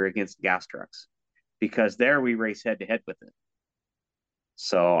contender against gas trucks because there we race head to head with it.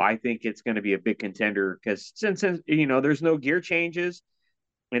 So I think it's going to be a big contender because since there's no gear changes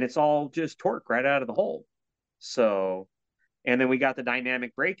and it's all just torque right out of the hole. So, and then we got the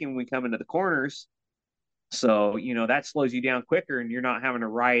dynamic braking when we come into the corners. So, that slows you down quicker and you're not having to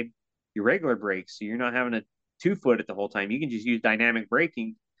ride your regular brakes. So you're not having to 2-foot it the whole time. You can just use dynamic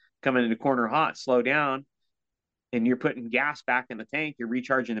braking, coming into corner hot, slow down, and you're putting gas back in the tank. You're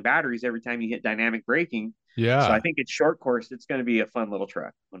recharging the batteries every time you hit dynamic braking. Yeah. So I think it's short course. It's going to be a fun little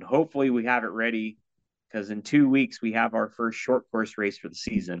truck. And hopefully we have it ready because in 2 weeks we have our first short course race for the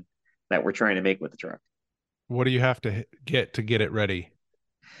season that we're trying to make with the truck. What do you have to get it ready?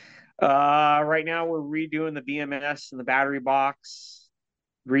 Right now we're redoing the BMS and the battery box,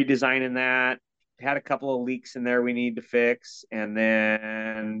 redesigning that. had a couple of leaks in there we need to fix. And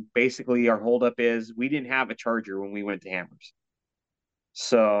then basically our holdup is we didn't have a charger when we went to Hammers.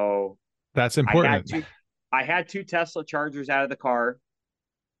 So That's I had important. two Tesla chargers out of the car.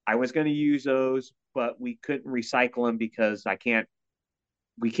 I was going to use those, but we couldn't recycle them because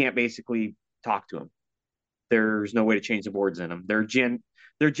we can't basically talk to them. There's no way to change the boards in them.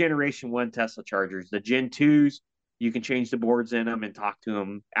 They're generation 1 Tesla chargers. The Gen 2s, you can change the boards in them and talk to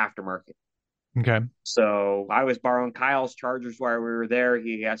them aftermarket. Okay. So I was borrowing Kyle's chargers while we were there.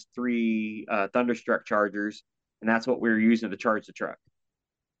 He has 3 Thunderstruck chargers, and that's what we were using to charge the truck.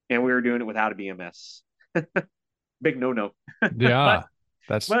 And we were doing it without a BMS. Big no. Yeah,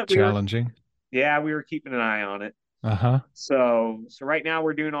 that's but challenging. we were keeping an eye on it. Uh-huh. So right now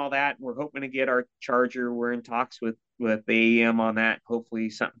we're doing all that. We're hoping to get our charger. We're in talks with the AEM on that. Hopefully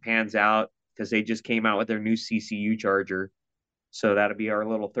something pans out because they just came out with their new CCU charger. So that'll be our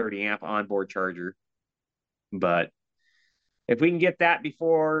little 30 amp onboard charger. But if we can get that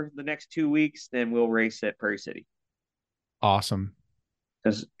before the next 2 weeks, then we'll race at Prairie City. Awesome.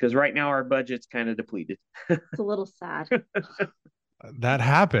 Because right now our budget's kind of depleted. It's a little sad. That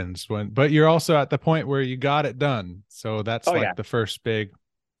happens but you're also at the point where you got it done. So that's the first big.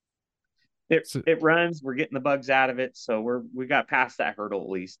 It runs. We're getting the bugs out of it. So we got past that hurdle at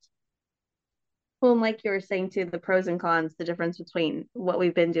least. Well, and like you were saying too, the pros and cons, the difference between what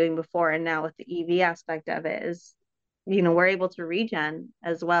we've been doing before and now with the EV aspect of it is, we're able to regen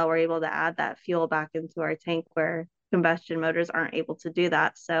as well. We're able to add that fuel back into our tank where combustion motors aren't able to do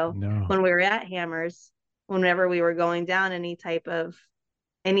that. So when we were at Hammers, whenever we were going down any type of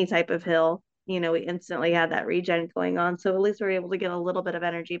hill, we instantly had that regen going on. So at least we were able to get a little bit of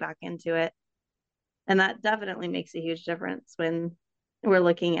energy back into it. And that definitely makes a huge difference when we're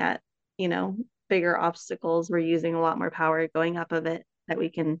looking at, bigger obstacles. We're using a lot more power going up of it that we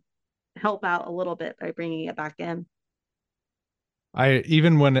can help out a little bit by bringing it back in.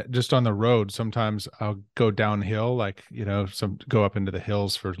 Even when just on the road, sometimes I'll go downhill, go up into the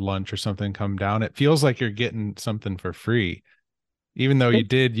hills for lunch or something, come down. It feels like you're getting something for free, even though you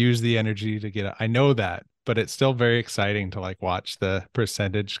did use the energy to get it. I know that, but it's still very exciting to watch the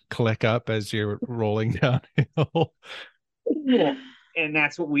percentage click up as you're rolling downhill. Yeah. And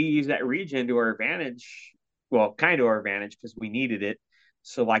that's what we use that regen to our advantage. Well, kind of our advantage because we needed it.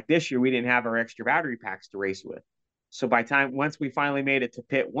 So this year we didn't have our extra battery packs to race with. So once we finally made it to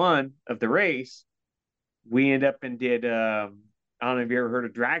pit 1 of the race, we end up and did, I don't know if you ever heard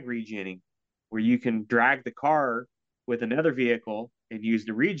of drag regenning, where you can drag the car with another vehicle and use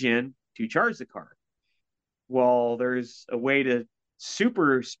the regen to charge the car. Well, there's a way to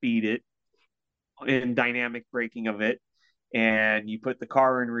super speed it in dynamic braking of it. And you put the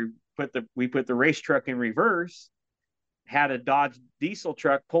car we put the race truck in reverse, had a Dodge diesel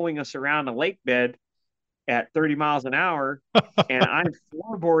truck pulling us around a lake bed at 30 miles an hour, and I'm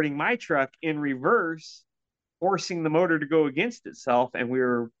floorboarding my truck in reverse, forcing the motor to go against itself, and we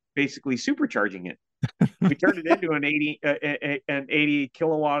were basically supercharging it. We turned it into an 80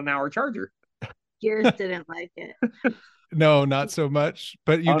 kilowatt an hour charger. Gears didn't like it. No, not so much,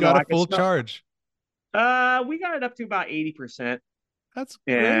 but you got a full charge. We got it up to about 80%. That's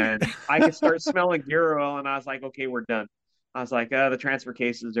great. And I could start smelling gear oil, and I was like, okay, we're done. I was like, the transfer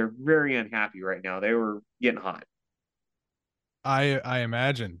cases are very unhappy right now. They were getting hot. I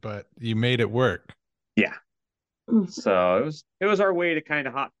imagine, but you made it work. Yeah. So it was our way to kind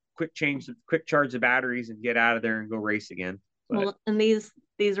of quick charge the batteries and get out of there and go race again. Well, and these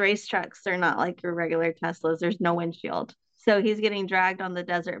race trucks, they're not like your regular Teslas. There's no windshield. So he's getting dragged on the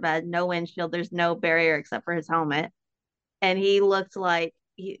desert bed, no windshield. There's no barrier except for his helmet. And he looked like,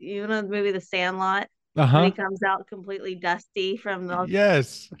 the movie The Sandlot? When he comes out completely dusty from the...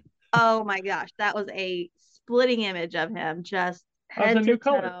 Yes. Oh my gosh. That was a splitting image of him, just head to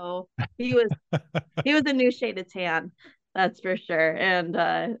toe. He was a new shade of tan. That's for sure.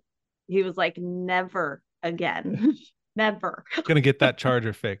 And he was like, never again. Never. Gonna get that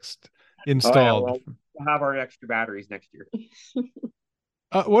charger fixed, installed. Oh, yeah, we'll have our extra batteries next year.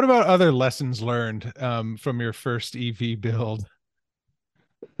 What about other lessons learned from your first EV build?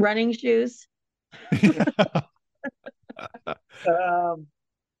 Running shoes.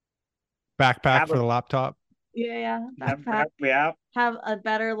 Backpack for the laptop. Yeah. Backpack. Yeah. Have a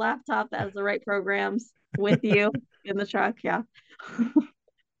better laptop that has the right programs with you in the truck. Yeah.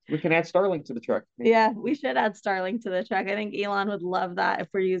 We can add Starlink to the truck. Maybe. Yeah, we should add Starlink to the truck. I think Elon would love that if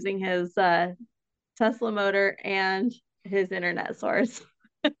we're using his Tesla motor and his internet source.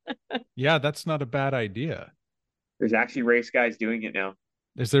 Yeah, that's not a bad idea. There's actually race guys doing it now.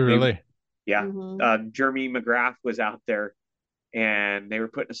 Is there really? Yeah. Jeremy McGrath was out there and they were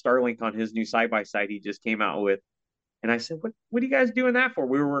putting a Starlink on his new side-by-side he just came out with. And I said, what are you guys doing that for?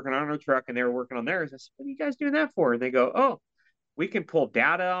 We were working on our truck and they were working on theirs. I said, what are you guys doing that for? And they go, oh, we can pull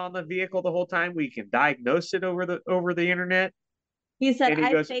data on the vehicle the whole time. We can diagnose it over the internet. He said, And he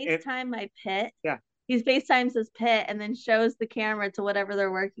I goes, FaceTime my pit. Yeah. He FaceTimes his pit and then shows the camera to whatever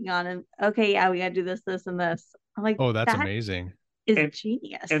they're working on. And okay, yeah, we got to do this, this, and this. I'm like, oh, that's amazing. Is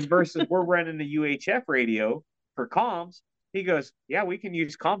genius. And versus we're running the UHF radio for comms. He goes, yeah, we can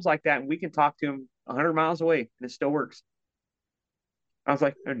use comms like that and we can talk to him 100 miles away and it still works. I was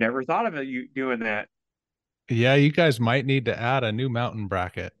like, I never thought of you doing that. Yeah, you guys might need to add a new mountain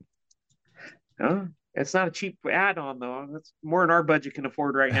bracket. It's not a cheap add-on though. That's more than our budget can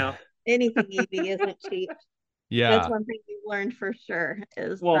afford right now. Anything EV isn't cheap. Yeah, that's one thing we've learned for sure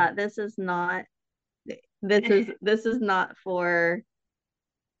is that this is not for.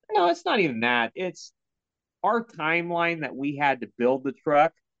 No, it's not even that. It's our timeline that we had to build the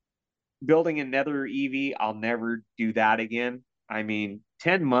truck. Building another EV, I'll never do that again. I mean,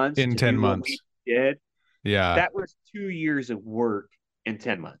 10 months in 10 months what we did. Yeah, that was 2 years of work in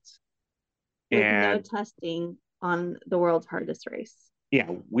 10 months. With no testing on the world's hardest race. Yeah,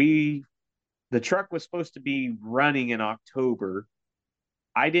 the truck was supposed to be running in October.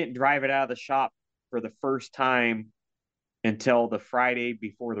 I didn't drive it out of the shop for the first time until the Friday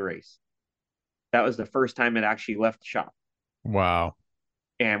before the race. That was the first time it actually left the shop. Wow.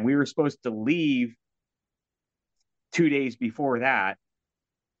 And we were supposed to leave 2 days before that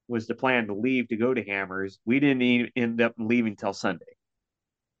was the plan to leave to go to Hammers. We didn't even end up leaving till Sunday.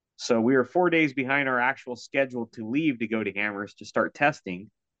 So we were 4 days behind our actual schedule to leave to go to Hammers to start testing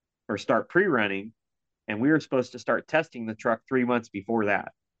or start pre-running. And we were supposed to start testing the truck 3 months before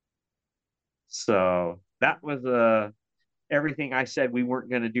that. So that was everything I said we weren't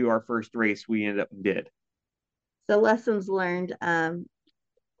going to do our first race, we ended up and did. So lessons learned,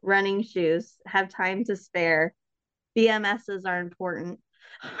 running shoes, have time to spare. BMSs are important.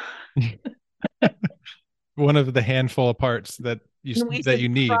 One of the handful of parts that you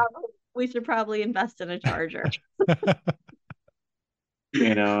need. We should probably invest in a charger.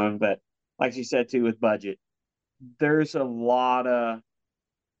 But like you said too, with budget, there's a lot of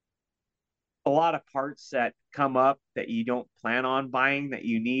parts that come up that you don't plan on buying that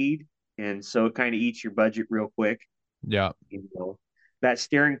you need, and so it kind of eats your budget real quick. Yeah. That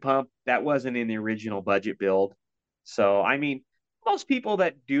steering pump, that wasn't in the original budget build. So, I mean, most people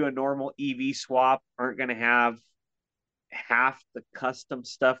that do a normal EV swap aren't going to have half the custom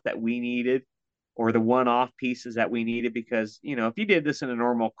stuff that we needed or the one-off pieces that we needed because, if you did this in a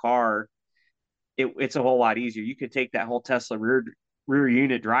normal car, it's a whole lot easier. You could take that whole Tesla rear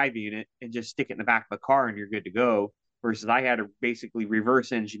unit drive unit and just stick it in the back of the car and you're good to go, versus I had to basically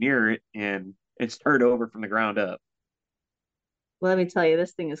reverse engineer it and start over from the ground up. Let me tell you,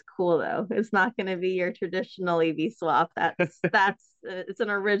 this thing is cool though. It's not going to be your traditional EV swap. It's an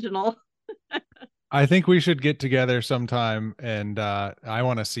original. I think we should get together sometime, and I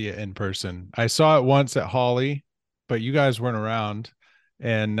want to see it in person. I saw it once at Holly, but you guys weren't around,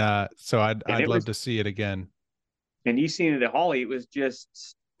 and so I'd love to see it again. And you seen it at Holly. It was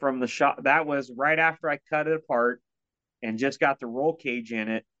just from the shop. That was right after I cut it apart and just got the roll cage in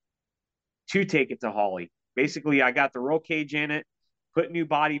it to take it to Holly. Basically, I got the roll cage in it, put new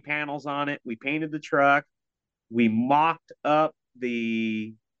body panels on it. We painted the truck. We mocked up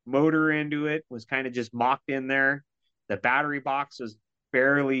the motor into it, was kind of just mocked in there. The battery box was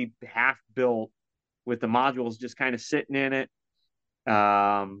barely half built with the modules just kind of sitting in it,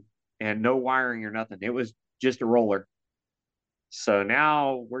 and no wiring or nothing. It was just a roller. So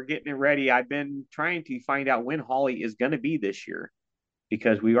now we're getting it ready. I've been trying to find out when Holly is going to be this year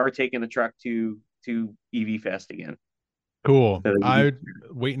because we are taking the truck to EV Fest again. Cool. I'm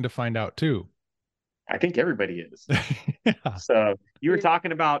waiting to find out too. I think everybody is. Yeah. So you were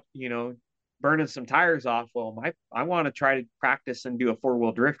talking about, burning some tires off. Well, I want to try to practice and do a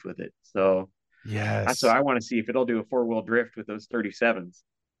 4-wheel drift with it. So yes, that's what I want to see, if it'll do a 4-wheel drift with those 37s.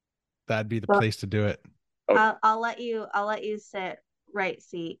 That'd be the place to do it. I'll let you sit right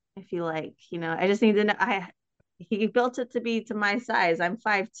seat if you like. I just need to know. He built it to be to my size. I'm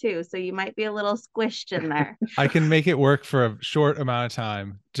 5'2", so you might be a little squished in there. I can make it work for a short amount of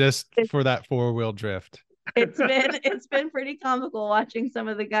time, just for that 4-wheel drift. It's been pretty comical watching some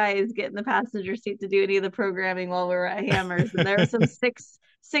of the guys get in the passenger seat to do any of the programming while we were at Hammers, and there were some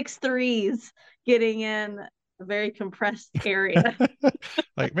 6'3" getting in a very compressed area.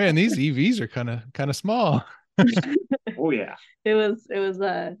 Like, man, these EVs are kind of small. Oh yeah, it was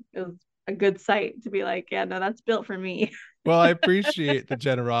a good sight to be like, yeah, no, that's built for me. Well, I appreciate the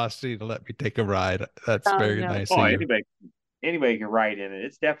generosity to let me take a ride. That's very nice of you. anybody can ride in it.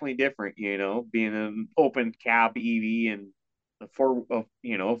 It's definitely different, being an open cab EV and a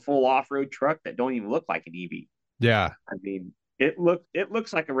full off-road truck that don't even look like an EV. Yeah. I mean, it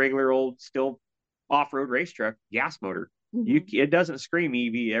looks like a regular old still off-road race truck, gas motor. It doesn't scream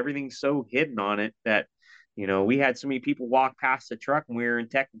EV. Everything's so hidden on it that, we had so many people walk past the truck when we were in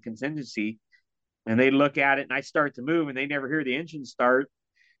tech and contingency, and they look at it and I start to move and they never hear the engine start.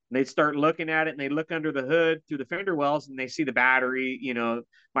 And they start looking at it and they look under the hood through the fender wells and they see the battery,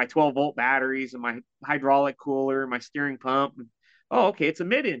 my 12-volt batteries and my hydraulic cooler, my steering pump. And, oh, okay, it's a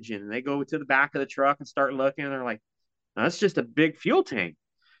mid-engine. And they go to the back of the truck and start looking and they're like, no, that's just a big fuel tank.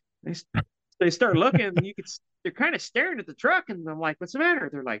 They start looking and they're kind of staring at the truck and I'm like, what's the matter?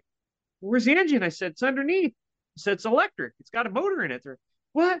 They're like, where's the engine? I said, it's underneath. I said, it's electric. It's got a motor in it. They're,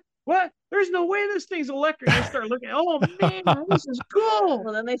 what? What? There's no way this thing's electric. They start looking, oh man, this is cool.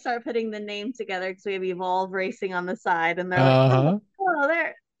 Well, then they start putting the name together because we have Evolve Racing on the side, and they're Uh-huh. like, oh,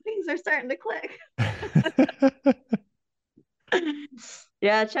 there, things are starting to click.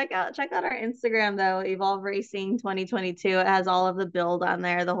 Yeah, check out our Instagram though, Evolve Racing 2022. It has all of the build on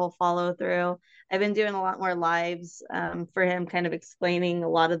there, the whole follow through. I've been doing a lot more lives for him, kind of explaining a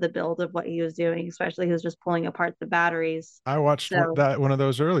lot of the build of what he was doing, especially he was just pulling apart the batteries. I watched one of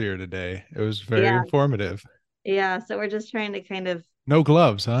those earlier today. It was very informative. Yeah, so we're just trying to kind of no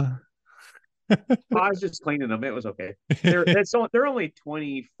gloves, huh? I was just cleaning them. It was okay. They're only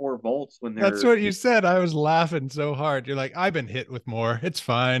 24 volts when they're. That's what you said. I was laughing so hard. You're like, I've been hit with more. It's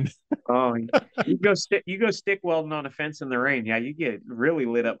fine. Oh, you go stick welding on a fence in the rain. Yeah, you get really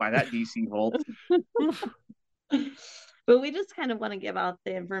lit up by that DC volt. But we just kind of want to give out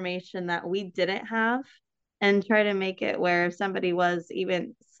the information that we didn't have and try to make it where if somebody was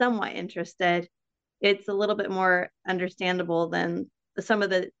even somewhat interested, it's a little bit more understandable than some of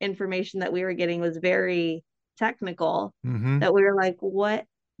the information that we were getting was very technical, that we were like, what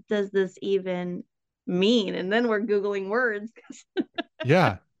does this even mean? And then we're Googling words.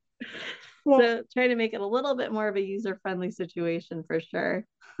 Yeah. So trying to make it a little bit more of a user-friendly situation for sure.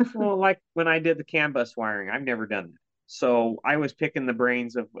 Well, like when I did the CAN bus wiring, I've never done that. So I was picking the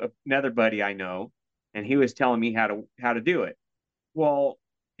brains of another buddy I know, and he was telling me how to do it. Well,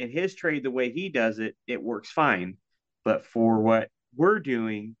 in his trade, the way he does it, it works fine. But for what we're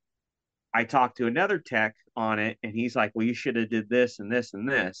doing, I talked to another tech on it, and he's like, well, you should have did this and this and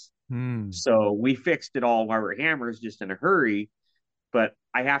this. So we fixed it all while we're hammers just in a hurry. But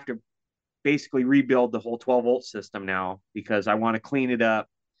I have to basically rebuild the whole 12-volt system now because I want to clean it up.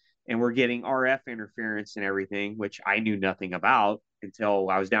 And we're getting RF interference and everything, which I knew nothing about until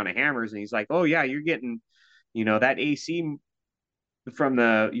I was down at Hammers. And he's like, oh, yeah, you're getting, that AC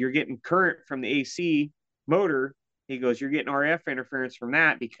you're getting current from the AC motor. He goes, you're getting RF interference from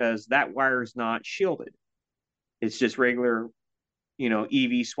that because that wire is not shielded. It's just regular,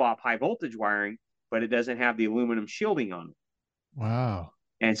 EV swap high voltage wiring, but it doesn't have the aluminum shielding on it. Wow.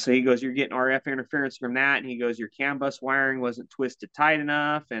 And so he goes, you're getting RF interference from that. And he goes, your CAN bus wiring wasn't twisted tight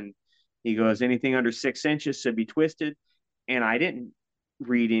enough. And he goes, anything under 6 inches should be twisted. And I didn't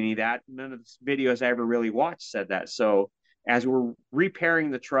read any of that. None of the videos I ever really watched said that. So as we're repairing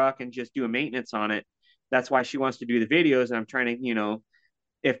the truck and just doing maintenance on it, that's why she wants to do the videos. And I'm trying to,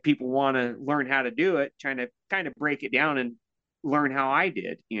 if people want to learn how to do it, trying to kind of break it down and learn how I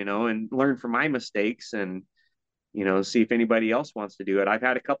did, and learn from my mistakes and, see if anybody else wants to do it. I've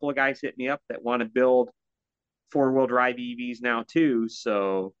had a couple of guys hit me up that want to build 4-wheel drive EVs now too.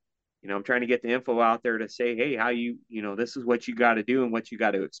 So, I'm trying to get the info out there to say, hey, how this is what you got to do and what you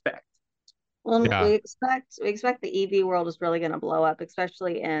got to expect. Well, we expect the EV world is really going to blow up,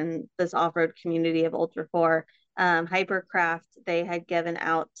 especially in this off-road community of Ultra 4. Hypercraft, they had given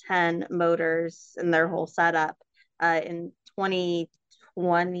out 10 motors in their whole setup in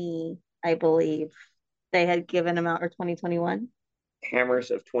 2020, I believe. They had given them out, or 2021.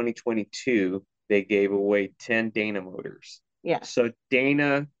 Hammers of 2022, they gave away 10 Dana motors. Yeah. So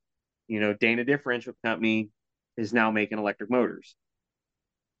Dana, Dana Differential Company is now making electric motors.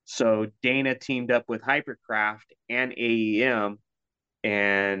 So Dana teamed up with Hypercraft and AEM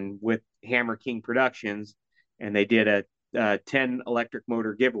and with Hammer King Productions, and they did a 10 electric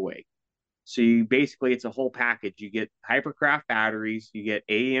motor giveaway. So it's a whole package. You get Hypercraft batteries, you get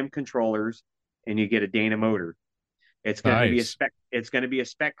AEM controllers, and you get a Dana motor. It's going to be a spec. It's going to be a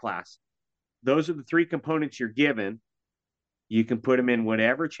spec class. Those are the 3 components you're given. You can put them in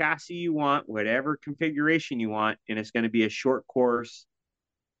whatever chassis you want, whatever configuration you want, and it's going to be a short course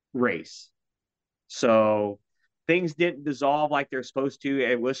race. So things didn't dissolve like they're supposed to.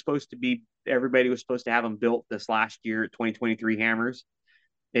 It was supposed to be, everybody was supposed to have them built this last year at 2023 Hammers.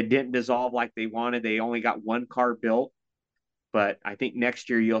 It didn't dissolve like they wanted. They only got 1 car built. but I think next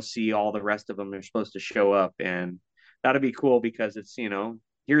year you'll see all the rest of them are supposed to show up, and that'll be cool because it's,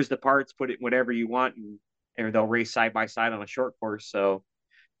 here's the parts, put it whatever you want, and they'll race side by side on a short course. So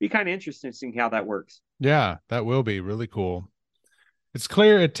be kind of interesting seeing how that works. Yeah, that will be really cool. It's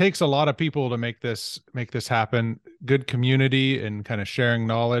clear it takes a lot of people to make this happen. Good community and kind of sharing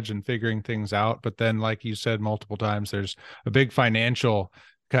knowledge and figuring things out. But then, like you said multiple times, there's a big financial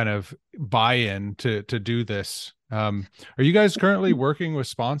kind of buy-in to do this. Are you guys currently working with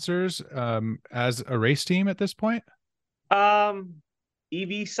sponsors as a race team at this point?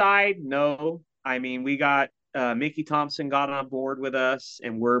 EV side, no. I mean, we got Mickey Thompson got on board with us,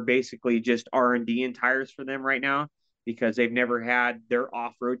 and we're basically just R&D and tires for them right now because they've never had their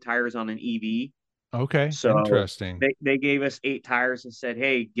off-road tires on an EV. Okay, So interesting. they gave us 8 tires and said,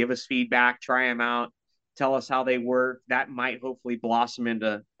 hey, give us feedback, try them out, tell us how they work. That might hopefully blossom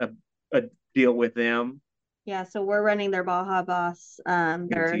into a deal with them. Yeah, so we're running their Baja Boss,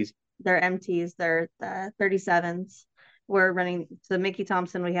 MTs. their MTs, their 37s. We're running the Mickey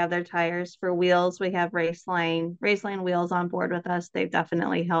Thompson. We have their tires. For wheels, we have Raceline wheels on board with us. They've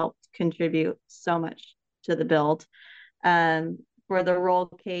definitely helped contribute so much to the build. For the roll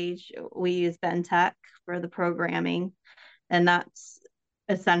cage, we use Bentech for the programming, and that's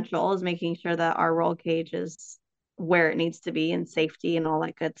essential, is making sure that our roll cage is where it needs to be and safety and all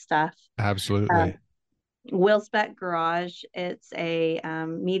that good stuff. Absolutely. Will Spec Garage, it's a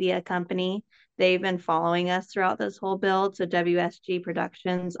media company. They've been following us throughout this whole build. So WSG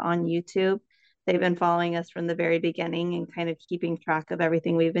Productions on YouTube, they've been following us from the very beginning and kind of keeping track of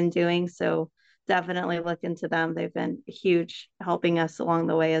everything we've been doing. So definitely look into them. They've been huge helping us along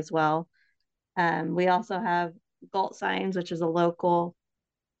the way as well. We also have Galt Signs, which is a local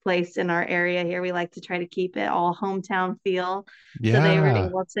place in our area here. We like to try to keep it all hometown feel. So they were Yeah.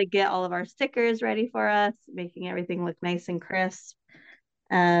 able to get all of our stickers ready for us, making everything look nice and crisp.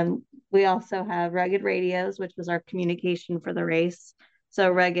 We also have Rugged Radios, which was our communication for the race. So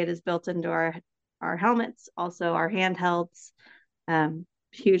Rugged is built into our helmets, also our handhelds.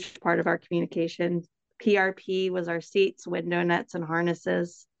 Huge part of our communication. PRP was our seats, window nets, and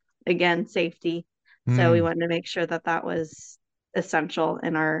harnesses. Again, safety. So we wanted to make sure that that was essential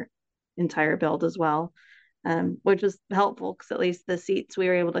in our entire build as well, which was helpful because at least the seats, we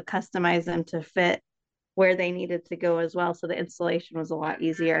were able to customize them to fit where they needed to go as well. So the installation was a lot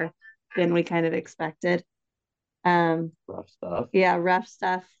easier than we kind of expected. Rough stuff. Yeah, rough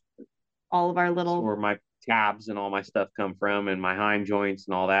stuff. All of our little. That's where my tabs and all my stuff come from, and my Heim joints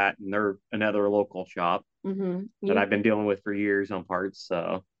and all that. And they're another local shop that I've been dealing with for years on parts.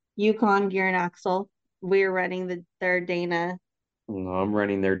 So Yukon Gear and Axle. We're running their Dana. No, I'm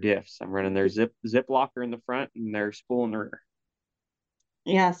running their diffs. I'm running their zip locker in the front and their spool in the rear.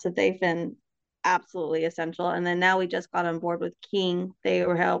 Yeah, so they've been absolutely essential. And then now we just got on board with King. They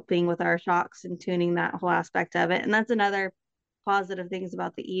were helping with our shocks and tuning that whole aspect of it. And that's another positive things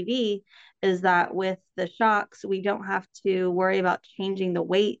about the EV, is that with the shocks, we don't have to worry about changing the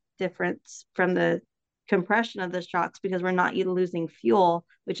weight difference from the compression of the shocks because we're not losing fuel,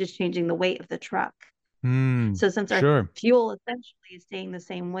 which is changing the weight of the truck. So since our fuel essentially is staying the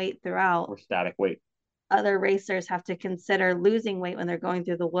same weight throughout, or static weight, other racers have to consider losing weight when they're going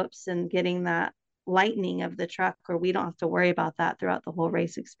through the whoops and getting that lightening of the truck, or we don't have to worry about that throughout the whole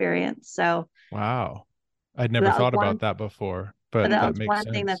race experience. So wow, I'd never thought about that before, but that makes one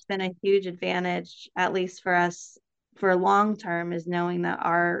sense. thing that's been a huge advantage, at least for us for long term, is knowing that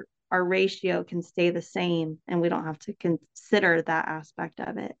our ratio can stay the same and we don't have to consider that aspect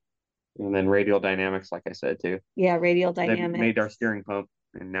of it. And then radial dynamics, like I said, too. Yeah, radial dynamics. They made our steering pump,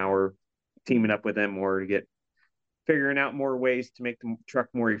 and now we're teaming up with them more to figuring out more ways to make the truck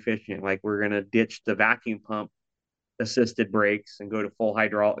more efficient. Like we're going to ditch the vacuum pump assisted brakes and go to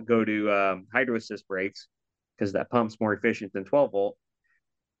hydro assist brakes because that pump's more efficient than 12 volt.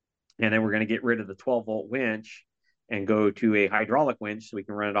 And then we're going to get rid of the 12 volt winch and go to a hydraulic winch so we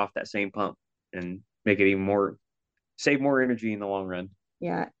can run it off that same pump and make it save more energy in the long run.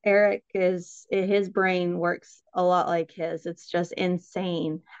 Yeah, Eric his brain works a lot like his. It's just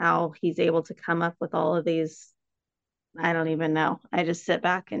insane how he's able to come up with all of these. I don't even know. I just sit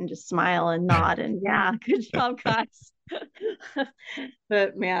back and just smile and nod and yeah, good job, guys.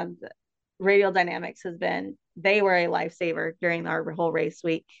 But man, radial dynamics they were a lifesaver during our whole race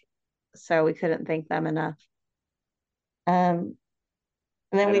week. So we couldn't thank them enough. And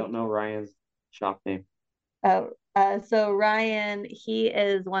then I don't know Ryan's shop name. So Ryan, he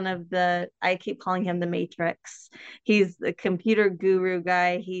is one of I keep calling him the Matrix. He's the computer guru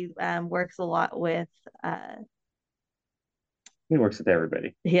guy. He works a lot with. He works with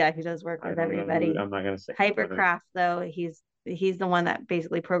everybody. Yeah, he does work with everybody. I'm not going to say. Hypercraft, though, he's the one that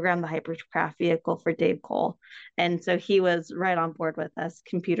basically programmed the hypercraft vehicle for Dave Cole. And so he was right on board with us,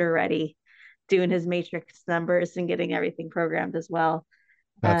 computer ready, doing his matrix numbers and getting everything programmed as well.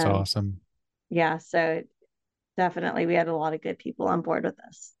 That's awesome. Yeah, so definitely we had a lot of good people on board with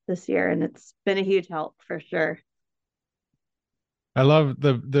us this year, and it's been a huge help for sure. I love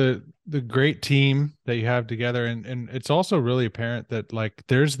the great team that you have together, and it's also really apparent that like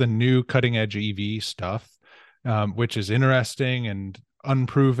there's the new cutting edge EV stuff, which is interesting and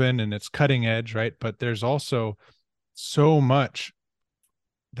unproven, and it's cutting edge, right? But there's also so much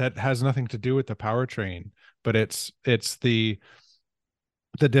that has nothing to do with the powertrain, but it's the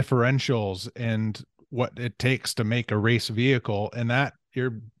differentials and what it takes to make a race vehicle, and that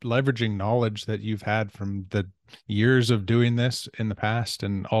you're leveraging knowledge that you've had from the years of doing this in the past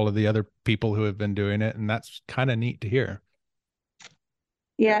and all of the other people who have been doing it, and that's kind of neat to hear.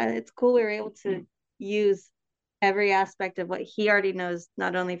 Yeah, it's cool we were able to use every aspect of what he already knows,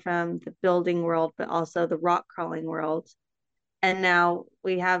 not only from the building world but also the rock crawling world. And now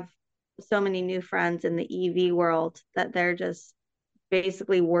we have so many new friends in the EV world that they're just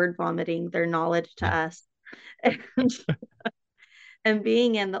basically word vomiting their knowledge to us. And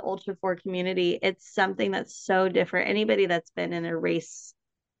being in the Ultra 4 community, it's something that's so different. Anybody that's been in a race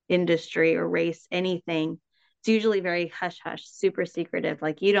industry or race anything, it's usually very hush hush, super secretive.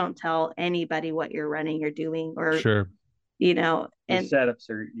 Like you don't tell anybody what you're running or doing, or Sure. you know, Your and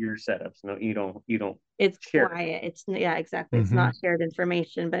setups are your setups. No, you don't it's share. quiet. It's yeah, exactly. It's not shared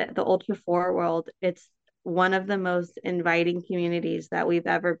information. But the Ultra 4 world, it's one of the most inviting communities that we've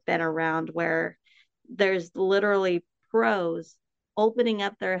ever been around, where there's literally pros opening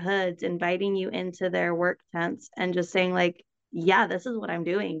up their hoods, inviting you into their work tents and just saying like, yeah, this is what I'm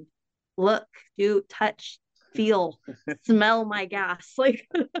doing. Look, do, touch, feel, smell my gas. Like,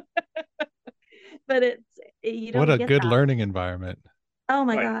 but you What don't a get good that. learning environment. Oh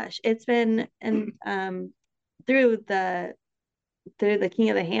my Right. gosh. It's been, and through the King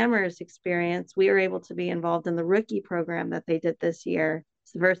of the Hammers experience, we were able to be involved in the rookie program that they did this year.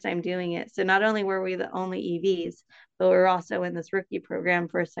 It's the first time doing it. So not only were we the only EVs, but we were also in this rookie program,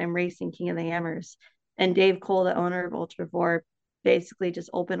 first time racing King of the Hammers. And Dave Cole, the owner of Ultra 4, basically just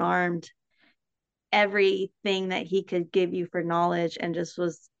open armed everything that he could give you for knowledge and just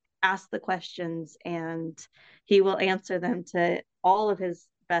was ask the questions and he will answer them to all of his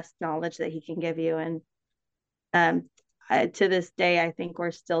best knowledge that he can give you. And to this day, I think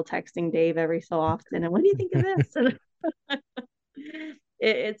we're still texting Dave every so often. And what do you think of this?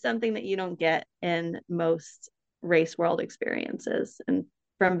 It's something that you don't get in most race world experiences. And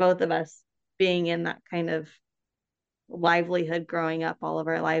from both of us being in that kind of livelihood growing up all of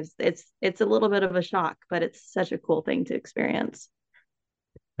our lives, it's a little bit of a shock, but it's such a cool thing to experience.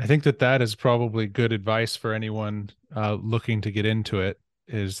 I think that is probably good advice for anyone looking to get into it.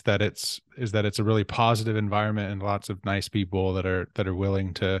 Is that it's a really positive environment and lots of nice people that are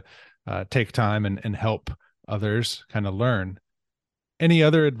willing to take time and help others kind of learn. Any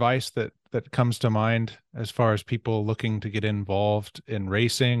other advice that comes to mind as far as people looking to get involved in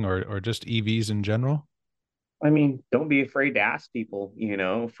racing or just EVs in general? I mean, don't be afraid to ask people,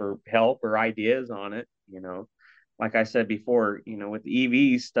 for help or ideas on it. Like I said before, with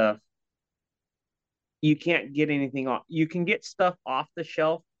the EV stuff, you can't get anything off. You can get stuff off the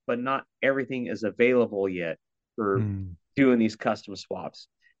shelf, but not everything is available yet for doing these custom swaps.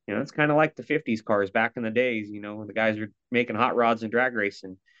 It's kind of like the 50s cars back in the days, when the guys were making hot rods and drag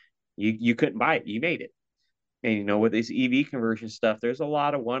racing. You couldn't buy it, you made it. And with this EV conversion stuff, there's a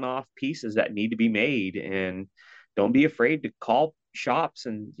lot of one-off pieces that need to be made. And don't be afraid to call shops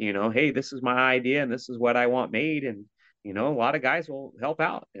and, hey, this is my idea and this is what I want made. And, a lot of guys will help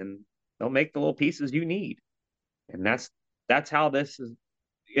out and they'll make the little pieces you need. And that's how this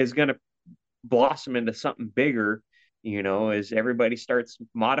is going to blossom into something bigger, as everybody starts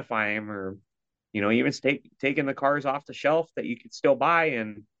modifying them or, even taking the cars off the shelf that you could still buy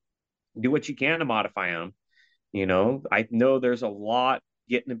and do what you can to modify them. I know there's a lot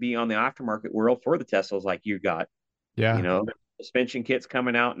getting to be on the aftermarket world for the Teslas like you got. Yeah. Suspension kits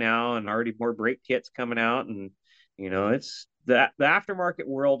coming out now and already more brake kits coming out. And, it's the aftermarket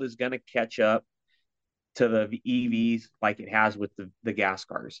world is going to catch up to the EVs like it has with the gas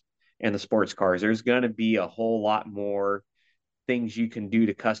cars and the sports cars. There's going to be a whole lot more things you can do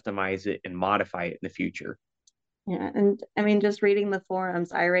to customize it and modify it in the future. Yeah, and I mean, just reading the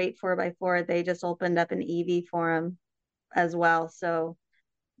forums, Irate 4x4, they just opened up an EV forum as well. So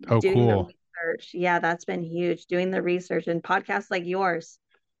Oh, doing the cool. research, yeah, that's been huge. Doing the research and podcasts like yours,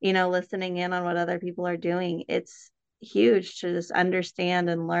 listening in on what other people are doing, it's huge to just understand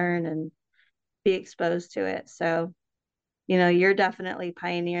and learn and be exposed to it. So you're definitely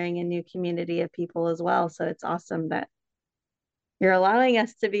pioneering a new community of people as well. So it's awesome that you're allowing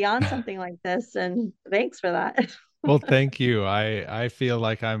us to be on something like this, and thanks for that. Well, thank you. I feel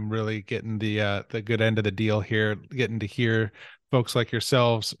like I'm really getting the good end of the deal here, getting to hear folks like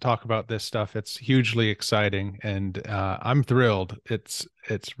yourselves talk about this stuff. It's hugely exciting, and I'm thrilled. It's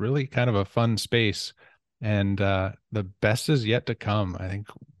really kind of a fun space, and the best is yet to come. I think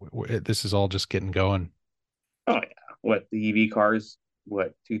this is all just getting going. Oh yeah, what the EV cars?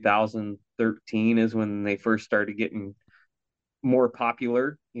 What 2013 is when they first started getting more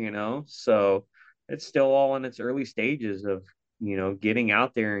popular. So it's still all in its early stages of getting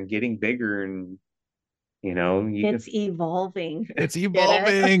out there and getting bigger, and It's evolving. It's Get it?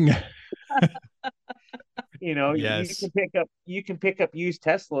 evolving. you Yes. can pick up used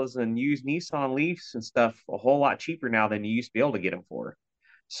Teslas and used Nissan Leafs and stuff a whole lot cheaper now than you used to be able to get them for.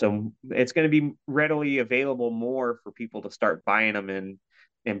 So it's going to be readily available more for people to start buying them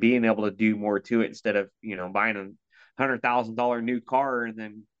and being able to do more to it instead of buying a $100,000 new car and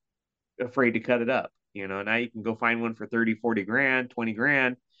then afraid to cut it up. Now you can go find one for 30, 40 grand, 20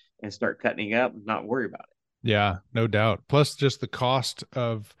 grand and start cutting it up and not worry about it. Yeah, no doubt. Plus just the cost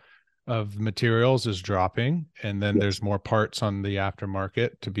of materials is dropping, and then Yes. there's more parts on the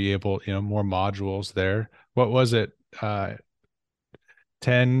aftermarket to be able, more modules there. What was it?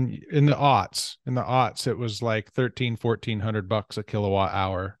 10 in the aughts it was like 1,300-1,400 bucks a kilowatt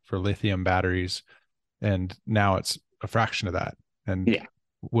hour for lithium batteries, and now it's a fraction of that. And Yeah.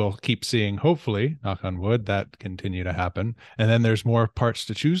 we'll keep seeing, hopefully, knock on wood, that continue to happen, and then there's more parts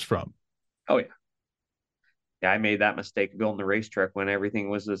to choose from. Oh yeah. Yeah, I made that mistake building the race truck when everything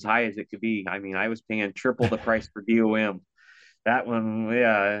was as high as it could be. I mean, I was paying triple the price for DOM. That one,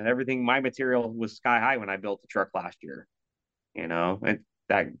 yeah, everything, my material was sky high when I built the truck last year, and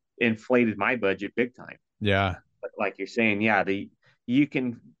that inflated my budget big time. Yeah. But like you're saying, yeah, you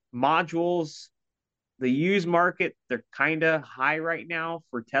can modules, the used market, they're kind of high right now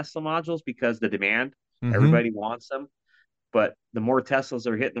for Tesla modules because the demand, Mm-hmm. everybody wants them. But the more Teslas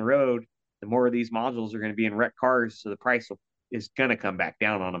are hitting the road, the more of these modules are going to be in wrecked cars. So the price is going to come back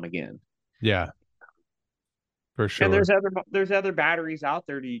down on them again. Yeah, for And sure. there's other batteries out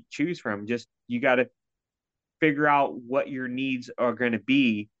there to choose from. Just you got to figure out what your needs are going to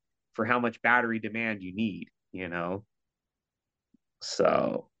be for how much battery demand you need.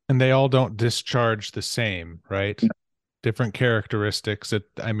 So And they all don't discharge the same, right? Different characteristics.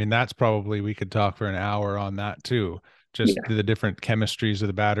 I mean, that's probably, we could talk for an hour on that too. Just yeah, the different chemistries of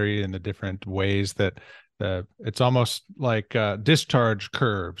the battery and the different ways that it's almost like discharge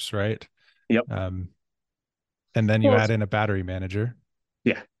curves, right? yep. Um, and then you Well, add in a battery manager.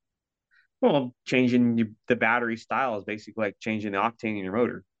 yeah. Well, changing the battery style is basically like changing the octane in your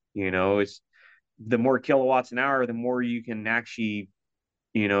motor. It's the more kilowatts an hour, the more you can actually,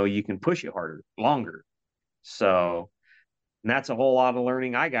 you can push it harder, longer. So, and that's a whole lot of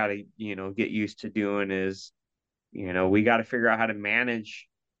learning I got to, get used to doing is, we got to figure out how to manage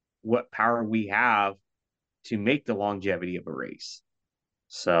what power we have to make the longevity of a race.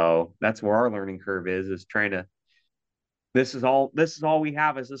 So that's where our learning curve is trying to, this is all we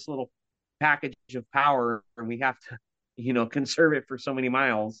have is this little package of power, and we have to, conserve it for so many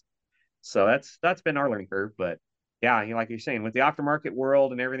miles. So that's been our learning curve. But yeah, like you're saying, with the aftermarket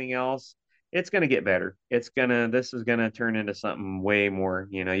world and everything else, it's gonna get better. This is gonna turn into something way more.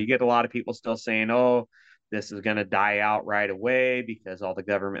 You get a lot of people still saying, "Oh, this is gonna die out right away because all the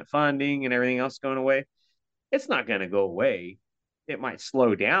government funding and everything else going away." It's not gonna go away. It might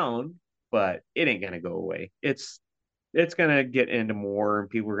slow down, but it ain't gonna go away. It's gonna get into more, and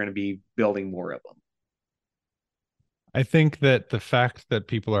people are gonna be building more of them. I think that the fact that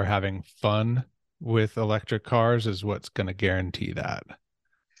people are having fun with electric cars is what's going to guarantee that.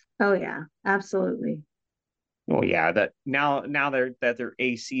 Oh yeah, absolutely. Well, yeah, that now they're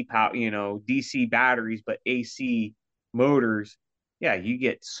AC power, DC batteries, but AC motors. Yeah, you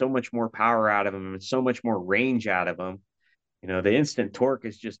get so much more power out of them and so much more range out of them. The instant torque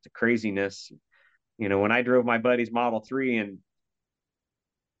is just the craziness. When I drove my buddy's Model 3 and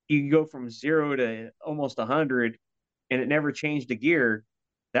you go from 0 to almost 100 and it never changed a gear,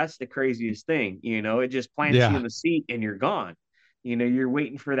 that's the craziest thing. It just plants you Yeah. in the seat and you're gone. You're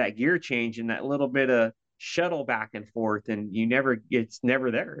waiting for that gear change and that little bit of shuttle back and forth, and it's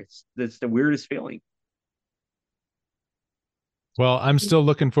never there. It's the weirdest feeling. Well, I'm still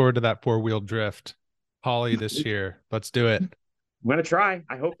looking forward to that four-wheel drift Holly this year. Let's do it. I'm gonna try.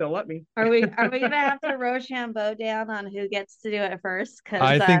 I hope they'll let me. Are we gonna have to Rochambeau down on who gets to do it first? Because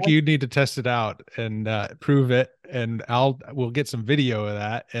I think you need to test it out and prove it, and we'll get some video of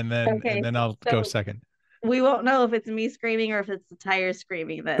that, and then okay, I'll go so second. We won't know if it's me screaming or if it's the tires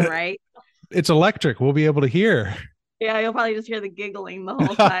screaming then, right? It's electric. We'll be able to hear. Yeah, you'll probably just hear the giggling the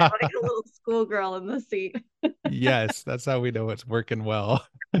whole time, like a little schoolgirl in the seat. Yes, that's how we know it's working well.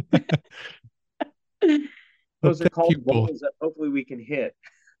 Well, Those are thank you called both. goals that hopefully we can hit.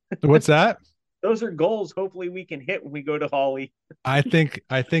 What's that? Those are goals hopefully we can hit when we go to Holly. I think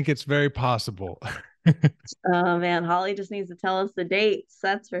it's very possible. Oh man, Holly just needs to tell us the dates,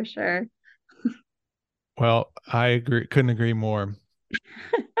 that's for sure. Well, I agree, couldn't agree more.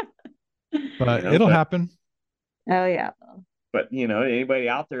 But You know, it'll but happen. Oh yeah. anybody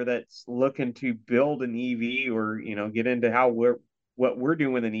out there that's looking to build an EV or get into what we're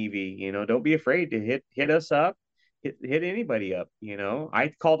doing with an EV, don't be afraid to hit us up, hit anybody up.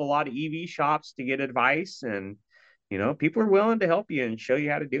 I called a lot of EV shops to get advice, and people are willing to help you and show you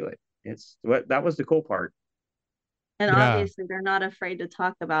how to do it. That was the cool part. And Yeah, obviously they're not afraid to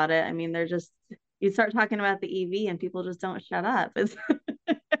talk about it. I mean, they're just, you start talking about the EV and people just don't shut up. It's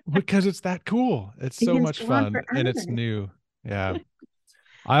because it's that cool. It's it so can much go on fun and forever. it's new. Yeah.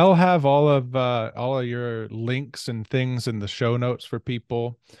 I'll have all of your links and things in the show notes for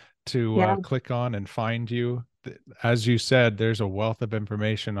people to Yeah. click on and find you. As you said, there's a wealth of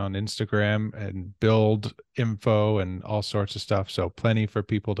information on Instagram and build info and all sorts of stuff. So plenty for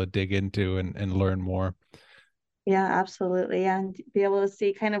people to dig into and learn more. Yeah, absolutely. And be able to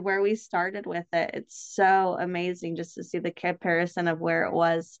see kind of where we started with it. It's so amazing just to see the comparison of where it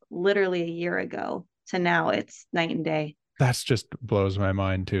was literally a year ago to now. It's night and day. That's just blows my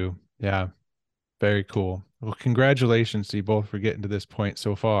mind too. Yeah, very cool. Well, congratulations to you both for getting to this point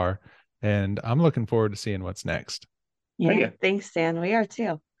so far. And I'm looking forward to seeing what's next. Yeah. Yeah. Thanks, Dan. We are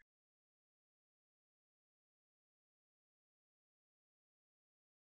too.